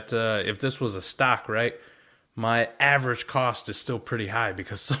look at, if this was a stock, right, my average cost is still pretty high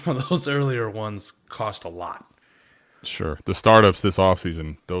because some of those earlier ones cost a lot. Sure. The startups this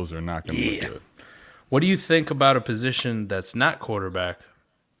offseason, those are not going to look good. What do you think about a position that's not quarterback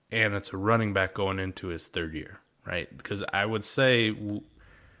and it's a running back going into his third year, right? Because I would say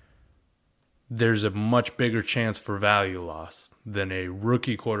there's a much bigger chance for value loss than a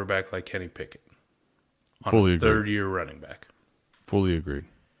rookie quarterback like Kenny Pickett on Fully a agree. third-year running back. Fully agreed.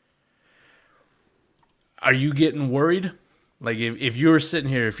 Are you getting worried? Like if you were sitting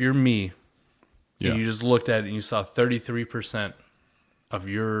here, if you're me, and you just looked at it and you saw 33% of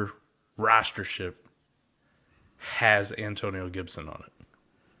your rostership has Antonio Gibson on it.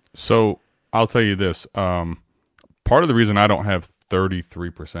 So I'll tell you this. Part of the reason I don't have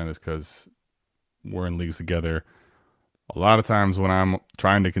 33% is because we're in leagues together. A lot of times when I'm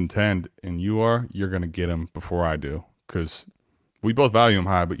trying to contend and you're going to get him before I do because we both value him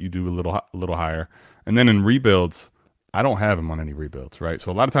high, but you do a little higher. And then in rebuilds, I don't have him on any rebuilds, right?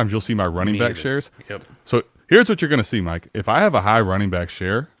 So a lot of times you'll see my running back shares. Yep. So here's what you're going to see, Mike. If I have a high running back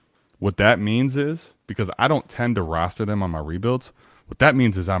share, what that means is, because I don't tend to roster them on my rebuilds, what that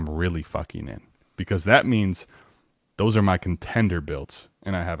means is I'm really fucking in. Because that means those are my contender builds,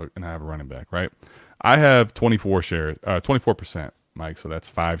 and I have a running back, right? I have 24%, Mike, so that's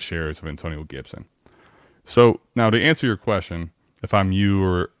 5 shares of Antonio Gibson. So now to answer your question, if I'm you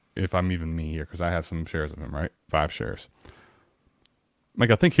or if I'm even me here, because I have some shares of him, right? 5 shares.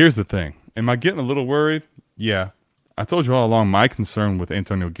 Mike, I think here's the thing. Am I getting a little worried? Yeah. I told you all along my concern with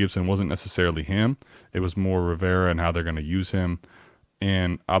Antonio Gibson wasn't necessarily him. It was more Rivera and how they're going to use him.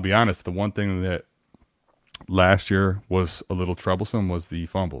 And I'll be honest, the one thing that last year was a little troublesome was the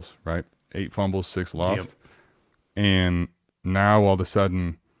fumbles, right? 8 fumbles, 6 lost. Yep. And now all of a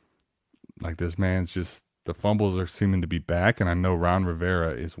sudden, like this man's just, the fumbles are seeming to be back. And I know Ron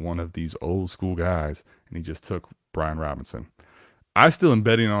Rivera is one of these old school guys, and he just took Brian Robinson. I still am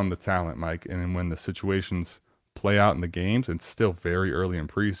betting on the talent, Mike. And when the situations play out in the games, and still very early in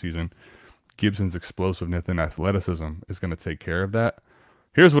preseason, Gibson's explosiveness and athleticism is going to take care of that.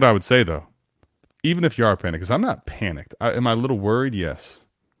 Here's what I would say, though. Even if you are panicked, because I'm not panicked. Am I a little worried? Yes.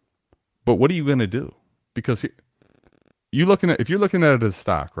 But what are you going to do? Because if you're looking at it as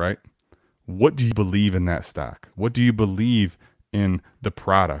stock, right? What do you believe in that stock? What do you believe in the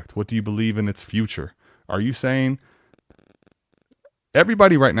product? What do you believe in its future? Are you saying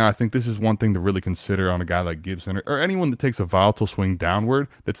everybody right now, I think this is one thing to really consider on a guy like Gibson or anyone that takes a volatile swing downward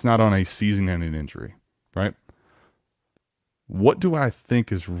that's not on a season-ending injury, right? What do I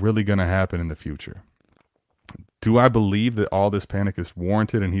think is really going to happen in the future? Do I believe that all this panic is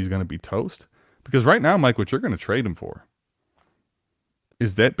warranted and he's going to be toast? Because right now, Mike, what you're going to trade him for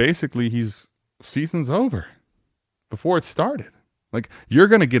is that basically season's over before it started. Like, you're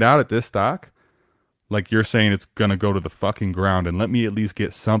going to get out at this stock like you're saying it's going to go to the fucking ground, and let me at least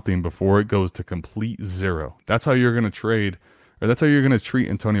get something before it goes to complete zero. That's how you're going to trade, or that's how you're going to treat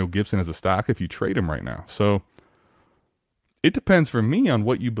Antonio Gibson as a stock if you trade him right now. So it depends for me on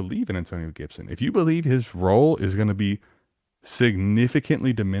what you believe in Antonio Gibson. If you believe his role is going to be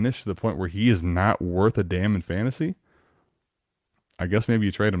significantly diminished to the point where he is not worth a damn in fantasy, I guess maybe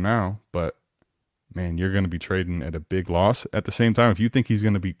you trade him now, but man, you're going to be trading at a big loss. At the same time, if you think he's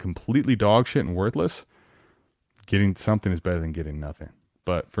going to be completely dog shit and worthless, getting something is better than getting nothing.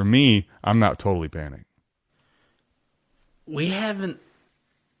 But for me, I'm not totally panicked. We haven't.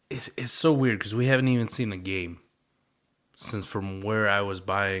 It's so weird because we haven't even seen a game since from where I was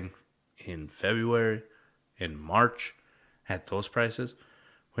buying in February, in March, at those prices.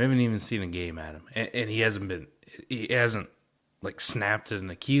 We haven't even seen a game at him, and he hasn't like snapped an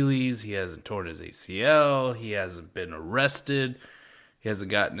Achilles. He hasn't torn his ACL. He hasn't been arrested. He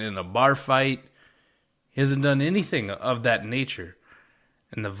hasn't gotten in a bar fight. He hasn't done anything of that nature,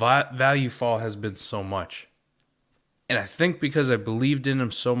 and the value fall has been so much. And I think because I believed in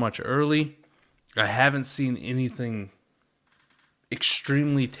him so much early, I haven't seen anything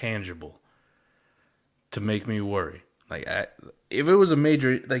extremely tangible to make me worry. Like, if it was a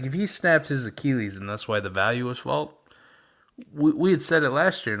major, like if he snapped his Achilles and that's why the value was fault, we had said it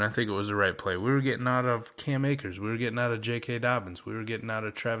last year, and I think it was the right play. We were getting out of Cam Akers. We were getting out of J.K. Dobbins. We were getting out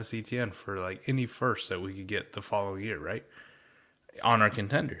of Travis Etienne for like any first that we could get the following year, right? On our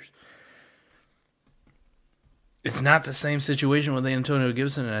contenders. It's not the same situation with Antonio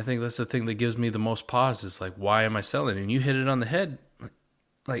Gibson, and I think that's the thing that gives me the most pause. Is like, why am I selling? And you hit it on the head.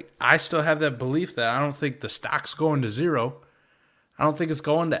 Like, I still have that belief that I don't think the stock's going to zero. I don't think it's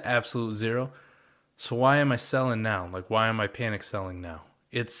going to absolute zero. So why am I selling now? Like, why am I panic selling now?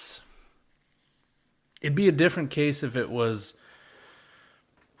 It'd be a different case if it was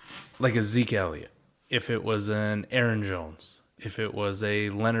like a Zeke Elliott, if it was an Aaron Jones, if it was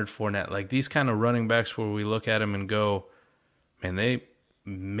a Leonard Fournette, like these kind of running backs where we look at them and go, man, they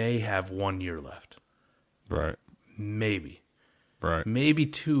may have 1 year left. Right. Maybe. Right. Maybe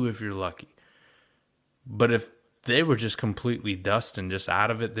 2 if you're lucky. But if they were just completely dust and just out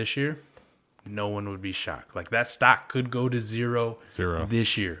of it this year, no one would be shocked. Like, that stock could go to zero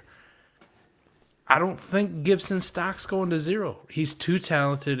this year. I don't think Gibson's stock's going to zero. He's too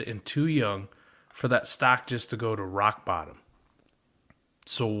talented and too young for that stock just to go to rock bottom.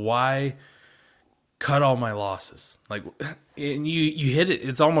 So why cut all my losses? Like, and you hit it.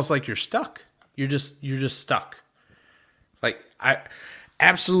 It's almost like you're stuck. You're just stuck. Like, I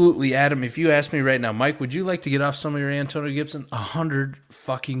absolutely, Adam, if you ask me right now, Mike, would you like to get off some of your Antonio Gibson?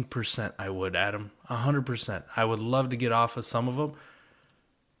 100% I would, Adam. 100%. I would love to get off of some of them,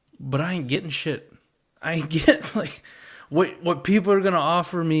 but I ain't getting shit. I ain't getting, like, what people are going to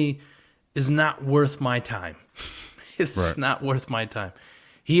offer me is not worth my time. It's not worth my time.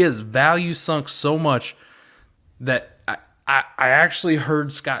 He has value sunk so much that I actually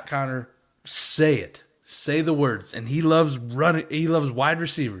heard Scott Connor say the words, and he loves running. He loves wide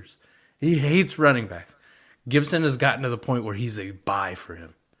receivers. He hates running backs. Gibson has gotten to the point where he's a buy for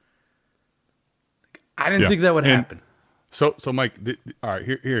him. I didn't think that would happen. So Mike, all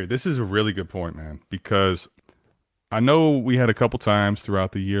right, here. This is a really good point, man, because I know we had a couple times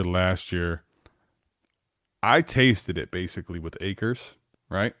throughout the year last year. I tasted it basically with Akers,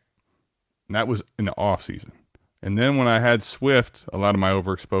 right? And that was in the off season. And then when I had Swift, a lot of my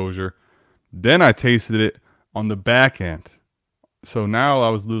overexposure, then I tasted it on the back end. So now I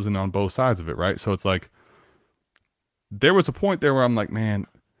was losing on both sides of it, right? So it's like there was a point there where I'm like, man,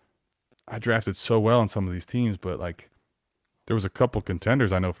 I drafted so well on some of these teams, but like there was a couple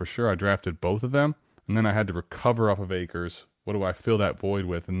contenders I know for sure. I drafted both of them, and then I had to recover off of Akers. What do I fill that void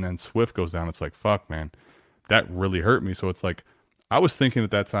with? And then Swift goes down. It's like, fuck, man, that really hurt me. So it's like I was thinking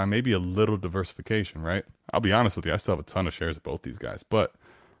at that time maybe a little diversification, right? I'll be honest with you. I still have a ton of shares of both these guys. But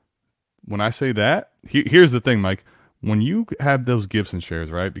when I say that, here's the thing, Mike. When you have those Gibson shares,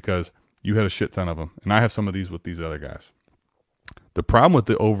 right, because you had a shit ton of them, and I have some of these with these other guys. The problem with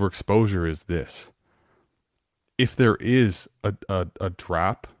the overexposure is this. If there is a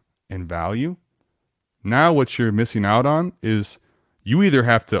drop in value, now what you're missing out on is you either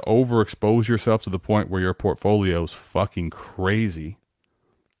have to overexpose yourself to the point where your portfolio is fucking crazy,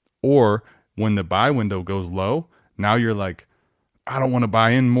 or when the buy window goes low, now you're like, I don't want to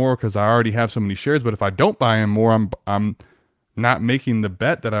buy in more because I already have so many shares, but if I don't buy in more, I'm not making the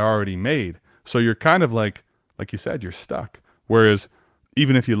bet that I already made. So you're kind of like you said, you're stuck. Whereas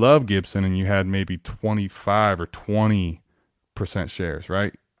even if you love Gibson and you had maybe 25 or 20% shares,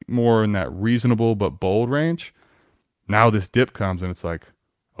 right? More in that reasonable but bold range. Now this dip comes and it's like,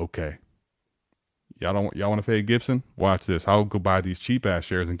 okay, y'all want to fade Gibson? Watch this. I'll go buy these cheap ass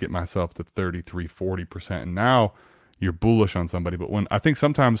shares and get myself to 33, 40%. And now you're bullish on somebody. But when I think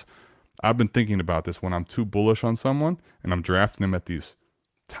sometimes I've been thinking about this when I'm too bullish on someone and I'm drafting them at these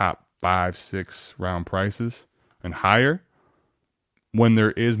top 5, 6 round prices and higher. When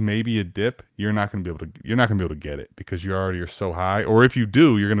there is maybe a dip, you're not going to be able to get it because you already are so high. Or if you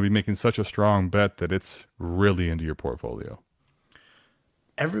do, you're going to be making such a strong bet that it's really into your portfolio.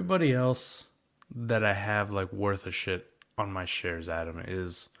 Everybody else that I have like worth a shit on my shares, Adam,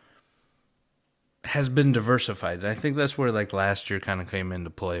 has been diversified. And I think that's where like last year kind of came into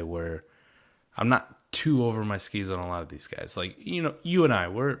play, where I'm not too over my skis on a lot of these guys. Like, you know, you and I,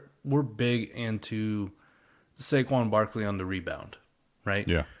 we're big into Saquon Barkley on the rebound, right?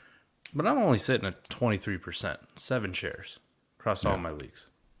 Yeah. But I'm only sitting at 23%, 7 shares across all my leagues.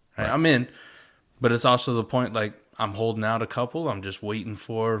 Right? Right. I'm in, but it's also the point, like, I'm holding out a couple. I'm just waiting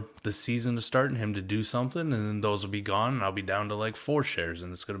for the season to start and him to do something, and then those will be gone, and I'll be down to like 4 shares,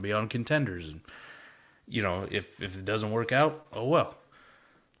 and it's going to be on contenders. And, you know, if it doesn't work out, oh well.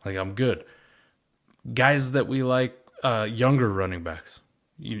 Like, I'm good. Guys that we like, younger running backs.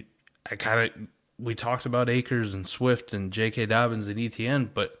 We talked about Akers and Swift and J.K. Dobbins and ETN,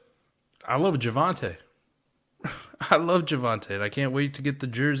 but I love Javonte. I love Javonte, and I can't wait to get the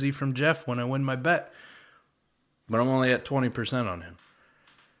jersey from Jeff when I win my bet. But I'm only at 20% on him.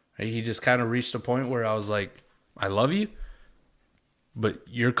 He just kind of reached a point where I was like, I love you, but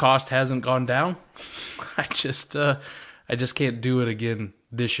your cost hasn't gone down. I just can't do it again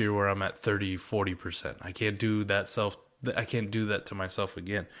this year where I'm at 30, 40%. I can't do that to myself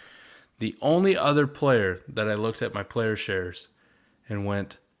again. The only other player that I looked at my player shares and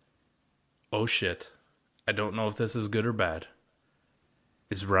went, oh shit, I don't know if this is good or bad,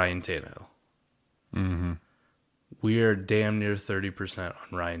 is Ryan Tannehill. Mm-hmm. We are damn near 30%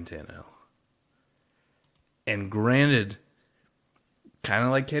 on Ryan Tannehill. And granted, kind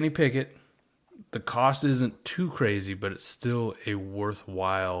of like Kenny Pickett, the cost isn't too crazy, but it's still a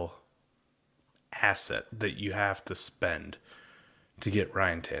worthwhile asset that you have to spend to get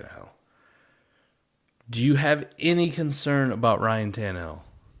Ryan Tannehill. Do you have any concern about Ryan Tannehill?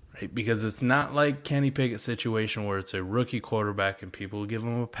 Right? Because it's not like Kenny Pickett's situation where it's a rookie quarterback and people give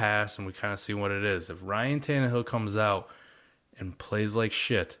him a pass and we kind of see what it is. If Ryan Tannehill comes out and plays like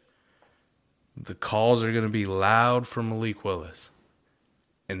shit, the calls are going to be loud for Malik Willis.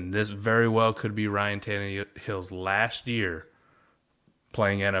 And this very well could be Ryan Tannehill's last year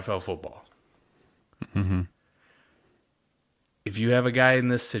playing NFL football. Mm-hmm. If you have a guy in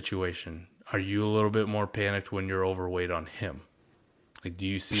this situation, are you a little bit more panicked when you're overweight on him? Like, do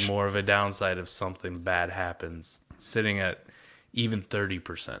you see more of a downside if something bad happens, sitting at even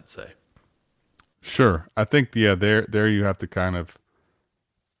 30%, say? Sure. I think, yeah, there you have to kind of,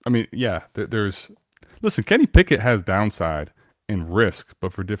 I mean, yeah, listen, Kenny Pickett has downside and risk,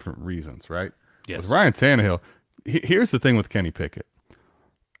 but for different reasons, right? Yes. With Ryan Tannehill, here's the thing with Kenny Pickett.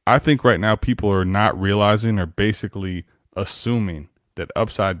 I think right now people are not realizing or basically assuming that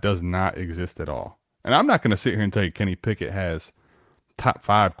upside does not exist at all. And I'm not going to sit here and tell you Kenny Pickett has top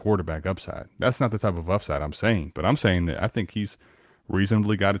 5 quarterback upside. That's not the type of upside I'm saying, but I'm saying that I think he's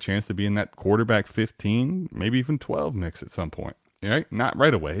reasonably got a chance to be in that quarterback 15, maybe even 12 mix at some point. Right? Not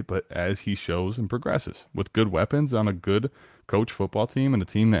right away, but as he shows and progresses with good weapons on a good coach football team and a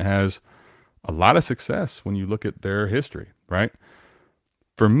team that has a lot of success when you look at their history, right?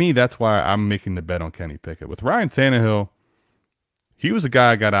 For me, that's why I'm making the bet on Kenny Pickett. With Ryan Tannehill, he was a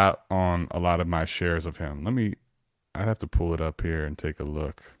guy I got out on a lot of my shares of him. I'd have to pull it up here and take a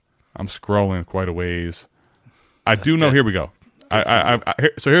look. I'm scrolling quite a ways. That's do know. Good. Here we go.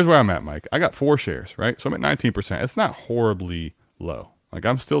 So here's where I'm at, Mike. I got 4 shares, right? So I'm at 19%. It's not horribly low. Like,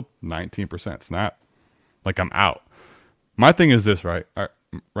 I'm still 19%. It's not like I'm out. My thing is this, right?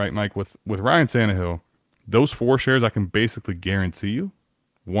 Right, Mike? With Ryan Tannehill, those 4 shares I can basically guarantee you,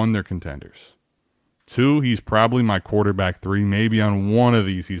 1, they're contenders. 2, he's probably my quarterback 3. Maybe on one of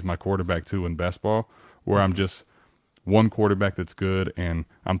these, he's my quarterback 2 in best ball, where I'm just 1 quarterback that's good, and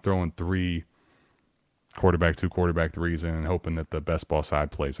I'm throwing 3 quarterback 2, quarterback 3s in and hoping that the best ball side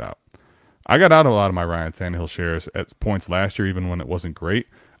plays out. I got out a lot of my Ryan Tannehill shares at points last year, even when it wasn't great.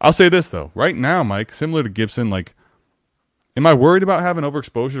 I'll say this, though. Right now, Mike, similar to Gibson, like, am I worried about having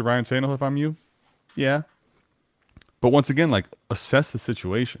overexposure to Ryan Tannehill if I'm you? Yeah. But once again, like, assess the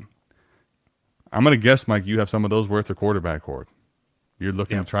situation. I'm going to guess, Mike, you have some of those where it's a quarterback horde. You're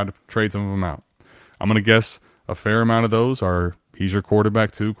looking to try to trade some of them out. I'm going to guess a fair amount of those are he's your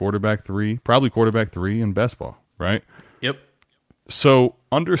quarterback 2, quarterback 3, probably quarterback 3 in best ball, right? Yep. So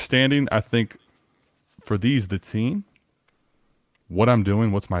understanding, I think, for the team, what I'm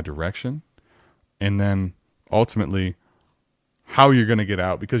doing, what's my direction, and then ultimately how you're going to get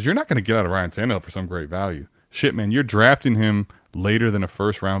out, because you're not going to get out of Ryan Tannehill for some great value. Shit, man, you're drafting him later than a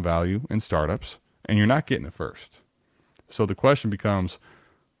first round value in startups, and you're not getting it first. So the question becomes,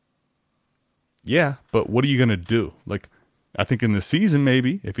 yeah, but what are you going to do? Like, I think in the season,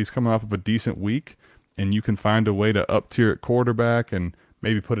 maybe, if he's coming off of a decent week and you can find a way to up tier at quarterback and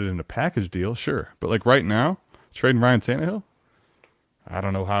maybe put it in a package deal, sure. But like right now, trading Ryan Tannehill, I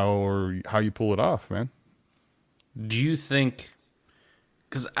don't know how you pull it off, man. Do you think,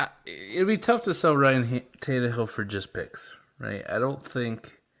 because it'd be tough to sell Ryan Tannehill for just picks, right? I don't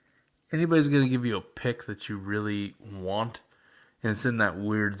think anybody's going to give you a pick that you really want. And it's in that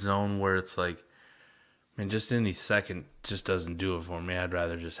weird zone where it's like, man, just any second just doesn't do it for me. I'd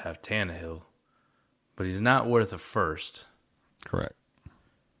rather just have Tannehill. But he's not worth a first. Correct.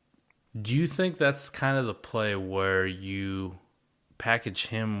 Do you think that's kind of the play where you package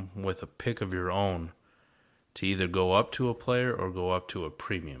him with a pick of your own to either go up to a player or go up to a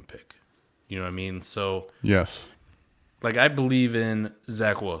premium pick? You know what I mean? So, yes. Like, I believe in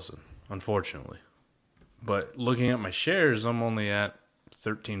Zach Wilson, unfortunately. But looking at my shares, I'm only at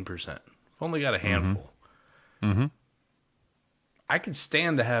 13%. I've only got a handful. Mm-hmm. I could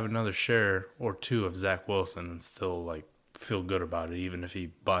stand to have another share or two of Zach Wilson and still, like, feel good about it, even if he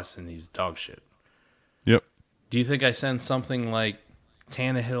busts and he's dog shit. Yep. Do you think I send something like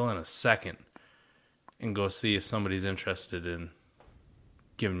Tannehill in a second and go see if somebody's interested in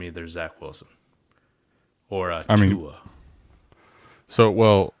giving me their Zach Wilson? Or Tua? So,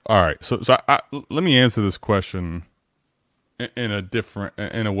 well, all right. So let me answer this question in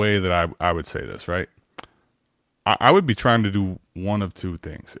a way that I would say this, right? I would be trying to do one of two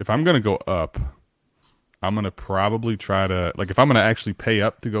things. If I'm going to go up, I'm going to probably try to, like, if I'm going to actually pay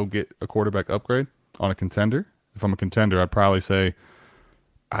up to go get a quarterback upgrade on a contender, if I'm a contender, I'd probably say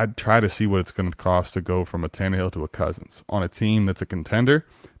I'd try to see what it's going to cost to go from a Tannehill to a Cousins on a team that's a contender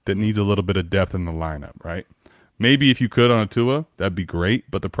that needs a little bit of depth in the lineup, right? Maybe if you could on a Tua, that'd be great.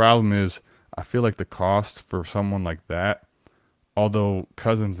 But the problem is, I feel like the cost for someone like that, although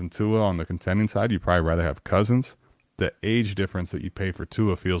Cousins and Tua on the contending side, you'd probably rather have Cousins. The age difference that you pay for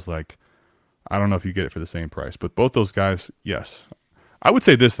Tua feels like, I don't know if you get it for the same price. But both those guys, yes. I would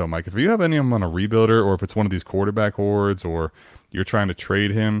say this, though, Mike. If you have any of them on a rebuilder, or if it's one of these quarterback hordes, or you're trying to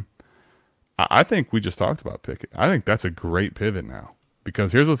trade him, I think we just talked about Pickett. I think that's a great pivot now.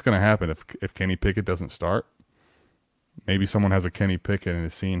 Because here's what's going to happen if Kenny Pickett doesn't start. Maybe someone has a Kenny Pickett and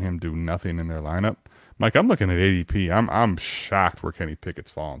is seeing him do nothing in their lineup. Mike, I'm looking at ADP. I'm shocked where Kenny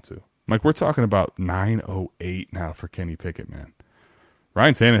Pickett's fallen to. Mike, we're talking about 908 now for Kenny Pickett, man.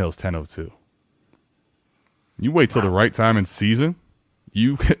 Ryan Tannehill's 1002. You wait till the right time in season.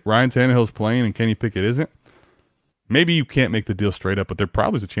 Ryan Tannehill's playing and Kenny Pickett isn't. Maybe you can't make the deal straight up, but there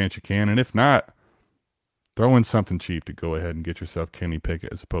probably is a chance you can. And if not, throw in something cheap to go ahead and get yourself Kenny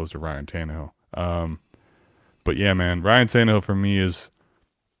Pickett as opposed to Ryan Tannehill. But yeah, man, Ryan Tannehill for me is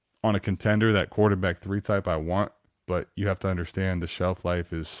on a contender, that quarterback 3 type I want, but you have to understand the shelf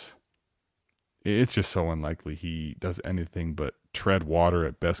life it's just so unlikely he does anything but tread water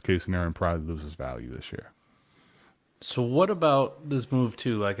at best case scenario and probably loses value this year. So what about this move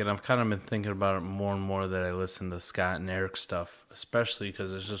too? Like, and I've kind of been thinking about it more and more that I listen to Scott and Eric stuff, especially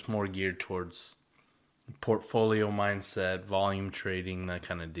because it's just more geared towards portfolio mindset, volume trading, that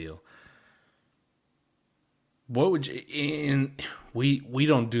kind of deal. What would you, we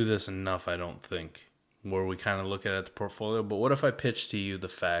don't do this enough, I don't think, where we kind of look at the portfolio, but what if I pitch to you the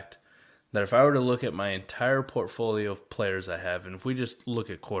fact that if I were to look at my entire portfolio of players I have, and if we just look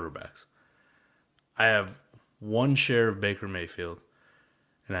at quarterbacks, I have 1 share of Baker Mayfield,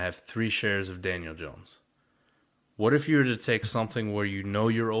 and I have 3 shares of Daniel Jones. What if you were to take something where you know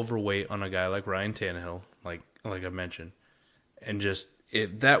you're overweight on a guy like Ryan Tannehill, like I mentioned, and just,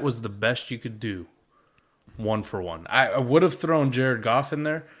 if that was the best you could do, 1 for 1. I would have thrown Jared Goff in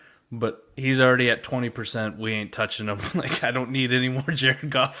there, but he's already at 20%. We ain't touching him. Like, I don't need any more Jared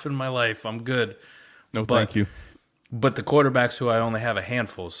Goff in my life. I'm good. Thank you. But the quarterbacks who I only have a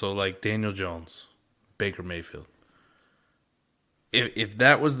handful, so like Daniel Jones, Baker Mayfield. If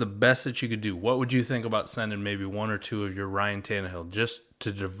that was the best that you could do, what would you think about sending maybe 1 or 2 of your Ryan Tannehill just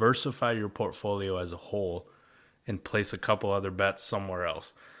to diversify your portfolio as a whole and place a couple other bets somewhere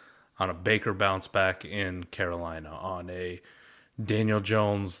else? On a Baker bounce back in Carolina, on a Daniel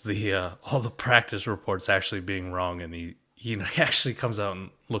Jones, all the practice reports actually being wrong, and he actually comes out and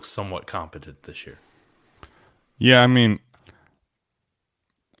looks somewhat competent this year. Yeah, I mean,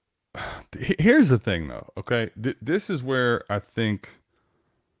 here's the thing though. Okay, this is where I think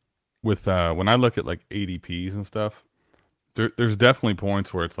with when I look at like ADPs and stuff, there's definitely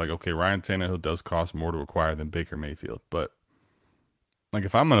points where it's like, okay, Ryan Tannehill does cost more to acquire than Baker Mayfield, but like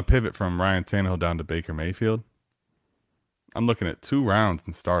if I'm going to pivot from Ryan Tannehill down to Baker Mayfield, I'm looking at 2 rounds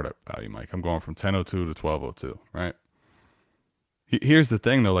in startup value, Mike. I'm going from 1002 to 1202, right? Here's the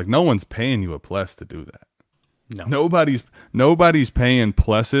thing, though. Like, no one's paying you a plus to do that. No. Nobody's paying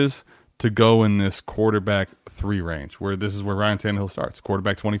pluses to go in this quarterback 3 range, where this is where Ryan Tannehill starts,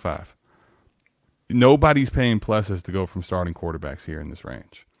 quarterback 25. Nobody's paying pluses to go from starting quarterbacks here in this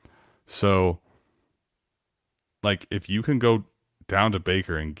range. So, like, if you can go down to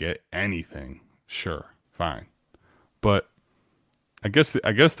Baker and get anything, sure, fine. But I guess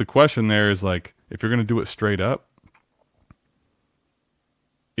the question there is, like, if you're going to do it straight up,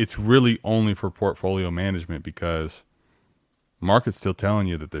 it's really only for portfolio management, because market's still telling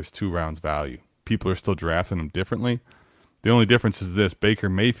you that there's 2 rounds value. People are still drafting them differently. The only difference is this: Baker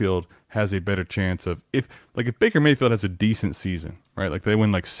Mayfield has a better chance of, if Baker Mayfield has a decent season, right? Like, they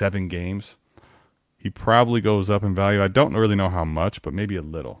win like 7 games, he probably goes up in value. I don't really know how much, but maybe a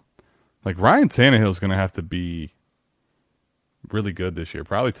little. Like, Ryan Tannehill is going to have to be really good this year,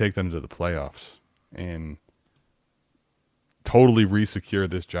 probably take them to the playoffs and totally re-secure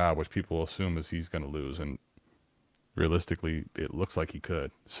this job, which people assume is he's going to lose, and realistically, it looks like he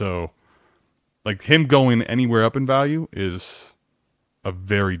could. So, like, him going anywhere up in value is a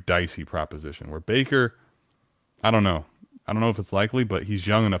very dicey proposition. Where Baker, I don't know if it's likely, but he's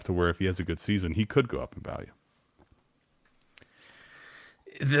young enough to where if he has a good season, he could go up in value.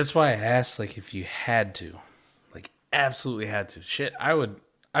 That's why I asked, like, if you had to, like, absolutely had to. Shit, I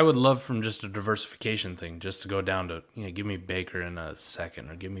would love, from just a diversification thing, just to go down to, give me Baker in a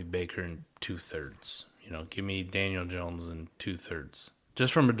second, or give me Baker in 2/3. Give me Daniel Jones in 2/3.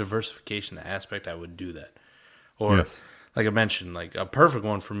 Just from a diversification aspect, I would do that. Or, yes, like I mentioned, like, a perfect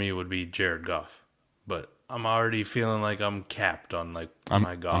one for me would be Jared Goff. But I'm already feeling like I'm capped on, like,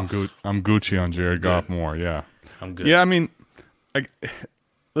 my Goff. I'm Gucci on Jared Goff more, yeah. I'm good. Yeah, I mean, like,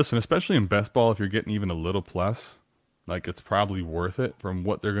 listen, especially in best ball, if you're getting even a little plus, like, it's probably worth it from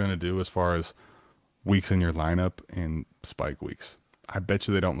what they're going to do as far as weeks in your lineup and spike weeks. I bet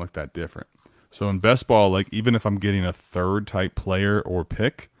you they don't look that different. So in best ball, like, even if I'm getting a 3rd type player or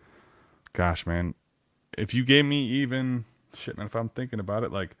pick, gosh, man, if you gave me even, shit, man, if I'm thinking about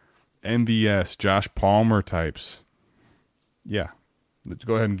it, like MVS, Josh Palmer types, yeah, let's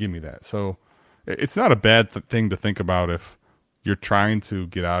go ahead and give me that. So it's not a bad thing to think about if you're trying to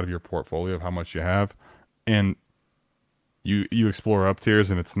get out of your portfolio of how much you have, and you explore up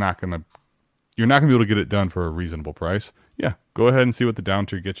tiers, and you're not going to be able to get it done for a reasonable price. Yeah, go ahead and see what the down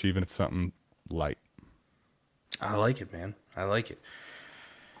tier gets you, even if it's something light. I like it, man. I like it.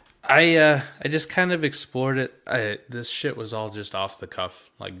 I just kind of explored it. This shit was all just off the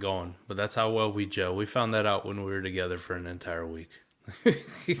cuff, like, going. But that's how well we gel. We found that out when we were together for an entire week.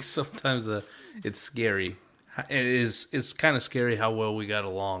 Sometimes it's scary. It's kind of scary how well we got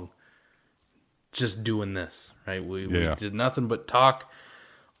along just doing this, right? We did nothing but talk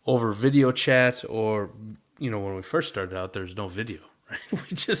over video chat, or, when we first started out, there's no video,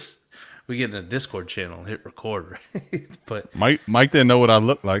 right? We get in a Discord channel and hit record, right? But Mike didn't know what I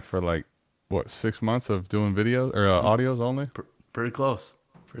looked like for, like, what, 6 months of doing videos or audios only? Pretty close.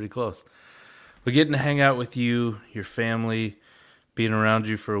 But getting to hang out with you, your family, being around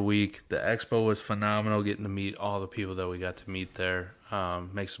you for a week. The expo was phenomenal, getting to meet all the people that we got to meet there,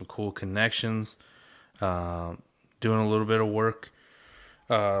 make some cool connections, doing a little bit of work,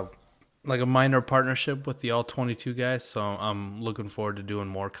 like a minor partnership with the All 22 guys. So I'm looking forward to doing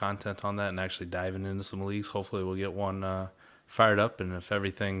more content on that and actually diving into some leagues. Hopefully we'll get one fired up, and if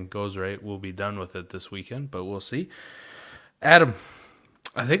everything goes right, we'll be done with it this weekend, but we'll see. Adam,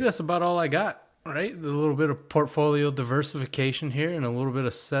 I think that's about all I got, right? A little bit of portfolio diversification here and a little bit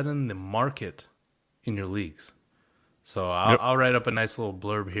of setting the market in your leagues. So I'll write up a nice little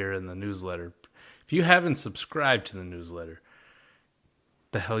blurb here in the newsletter. If you haven't subscribed to the newsletter,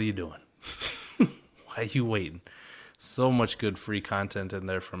 the hell you doing? Why are you waiting? So much good free content in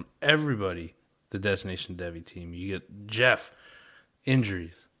there from everybody, the Destination Devy team. You get Jeff,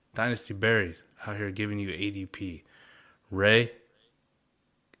 injuries, Dynasty Berries, out here giving you ADP. Ray,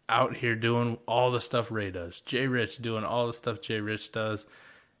 out here doing all the stuff Ray does. Jay Rich doing all the stuff Jay Rich does.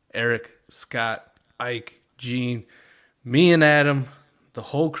 Eric, Scott, Ike, Gene, me and Adam, the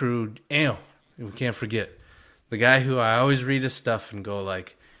whole crew. And we can't forget the guy who I always read his stuff and go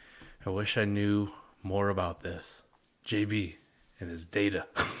like, I wish I knew more about this. JB and his data.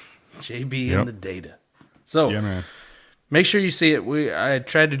 JB and the data. So yeah, man. Make sure you see it. I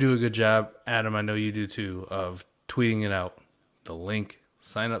tried to do a good job, Adam, I know you do too, of tweeting it out. The link,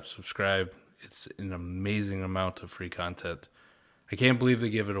 sign up, subscribe. It's an amazing amount of free content. I can't believe they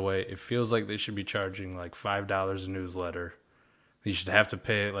give it away. It feels like they should be charging like $5 a newsletter. You should have to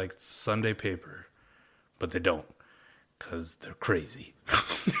pay it like Sunday paper, but they don't. because they're crazy.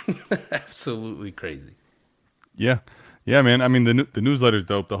 Absolutely crazy. Yeah, man. I mean, the newsletter's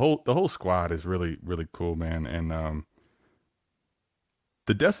dope. The whole squad is really, really cool, man. And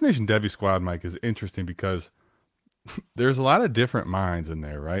the Destination Devy squad, Mike, is interesting because there's a lot of different minds in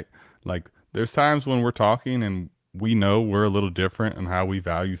there, right? Like, there's times when we're talking and we know we're a little different in how we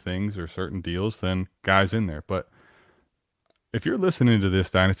value things or certain deals than guys in there. But if you're listening to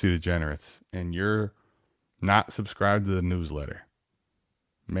this Dynasty Degenerates and you're not subscribed to the newsletter,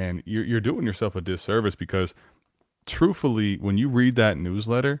 man, you're doing yourself a disservice, because truthfully, when you read that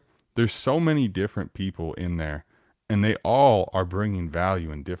newsletter, there's so many different people in there, and they all are bringing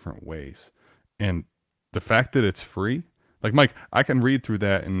value in different ways. And the fact that it's free, like, Mike, I can read through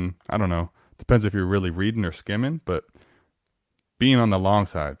that, and I don't know, depends if you're really reading or skimming, but being on the long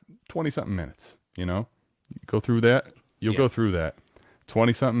side, 20-something minutes, you know? You go through that, you'll go through that,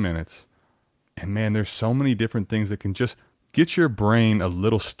 20-something minutes, and man, there's so many different things that can just get your brain a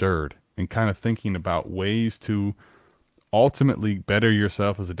little stirred and kind of thinking about ways to ultimately better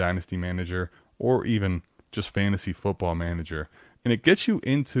yourself as a dynasty manager or even just fantasy football manager. And it gets you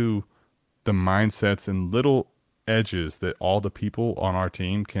into the mindsets and little edges that all the people on our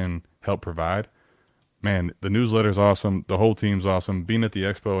team can help provide. Man, the newsletter's awesome. The whole team's awesome. Being at the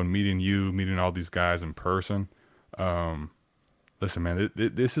expo and meeting all these guys in person. Listen, man,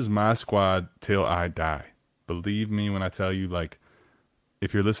 this is my squad till I die. Believe me when I tell you, like,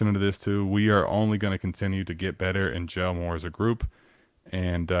 if you're listening to this too, we are only going to continue to get better and gel more as a group,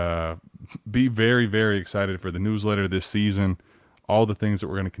 and be very, very excited for the newsletter this season. All the things that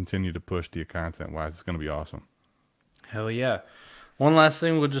we're going to continue to push to you content-wise. It's going to be awesome. Hell yeah. One last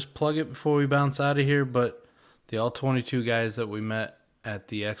thing, we'll just plug it before we bounce out of here, but the all-22 guys that we met at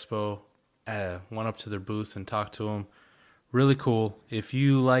the expo, went up to their booth and talked to them. Really cool. If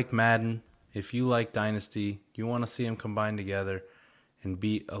you like Madden, if you like Dynasty, you want to see them combine together and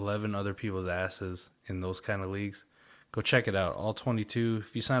beat 11 other people's asses in those kind of leagues, go check it out. All 22.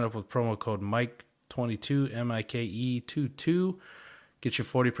 If you sign up with promo code MIKE22, MIKE22, get you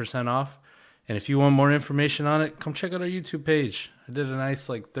 40% off. And if you want more information on it, come check out our YouTube page. I did a nice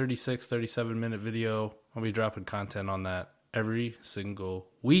 36, 37-minute video. I'll be dropping content on that every single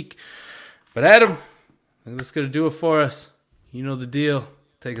week. But Adam, I think that's going to do it for us. You know the deal.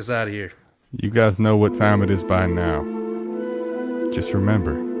 Take us out of here. You guys know what time it is by now. Just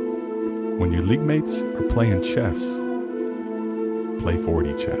remember, when your league mates are playing chess, play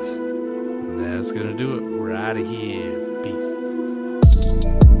 40 chess. That's going to do it. We're out of here. Peace.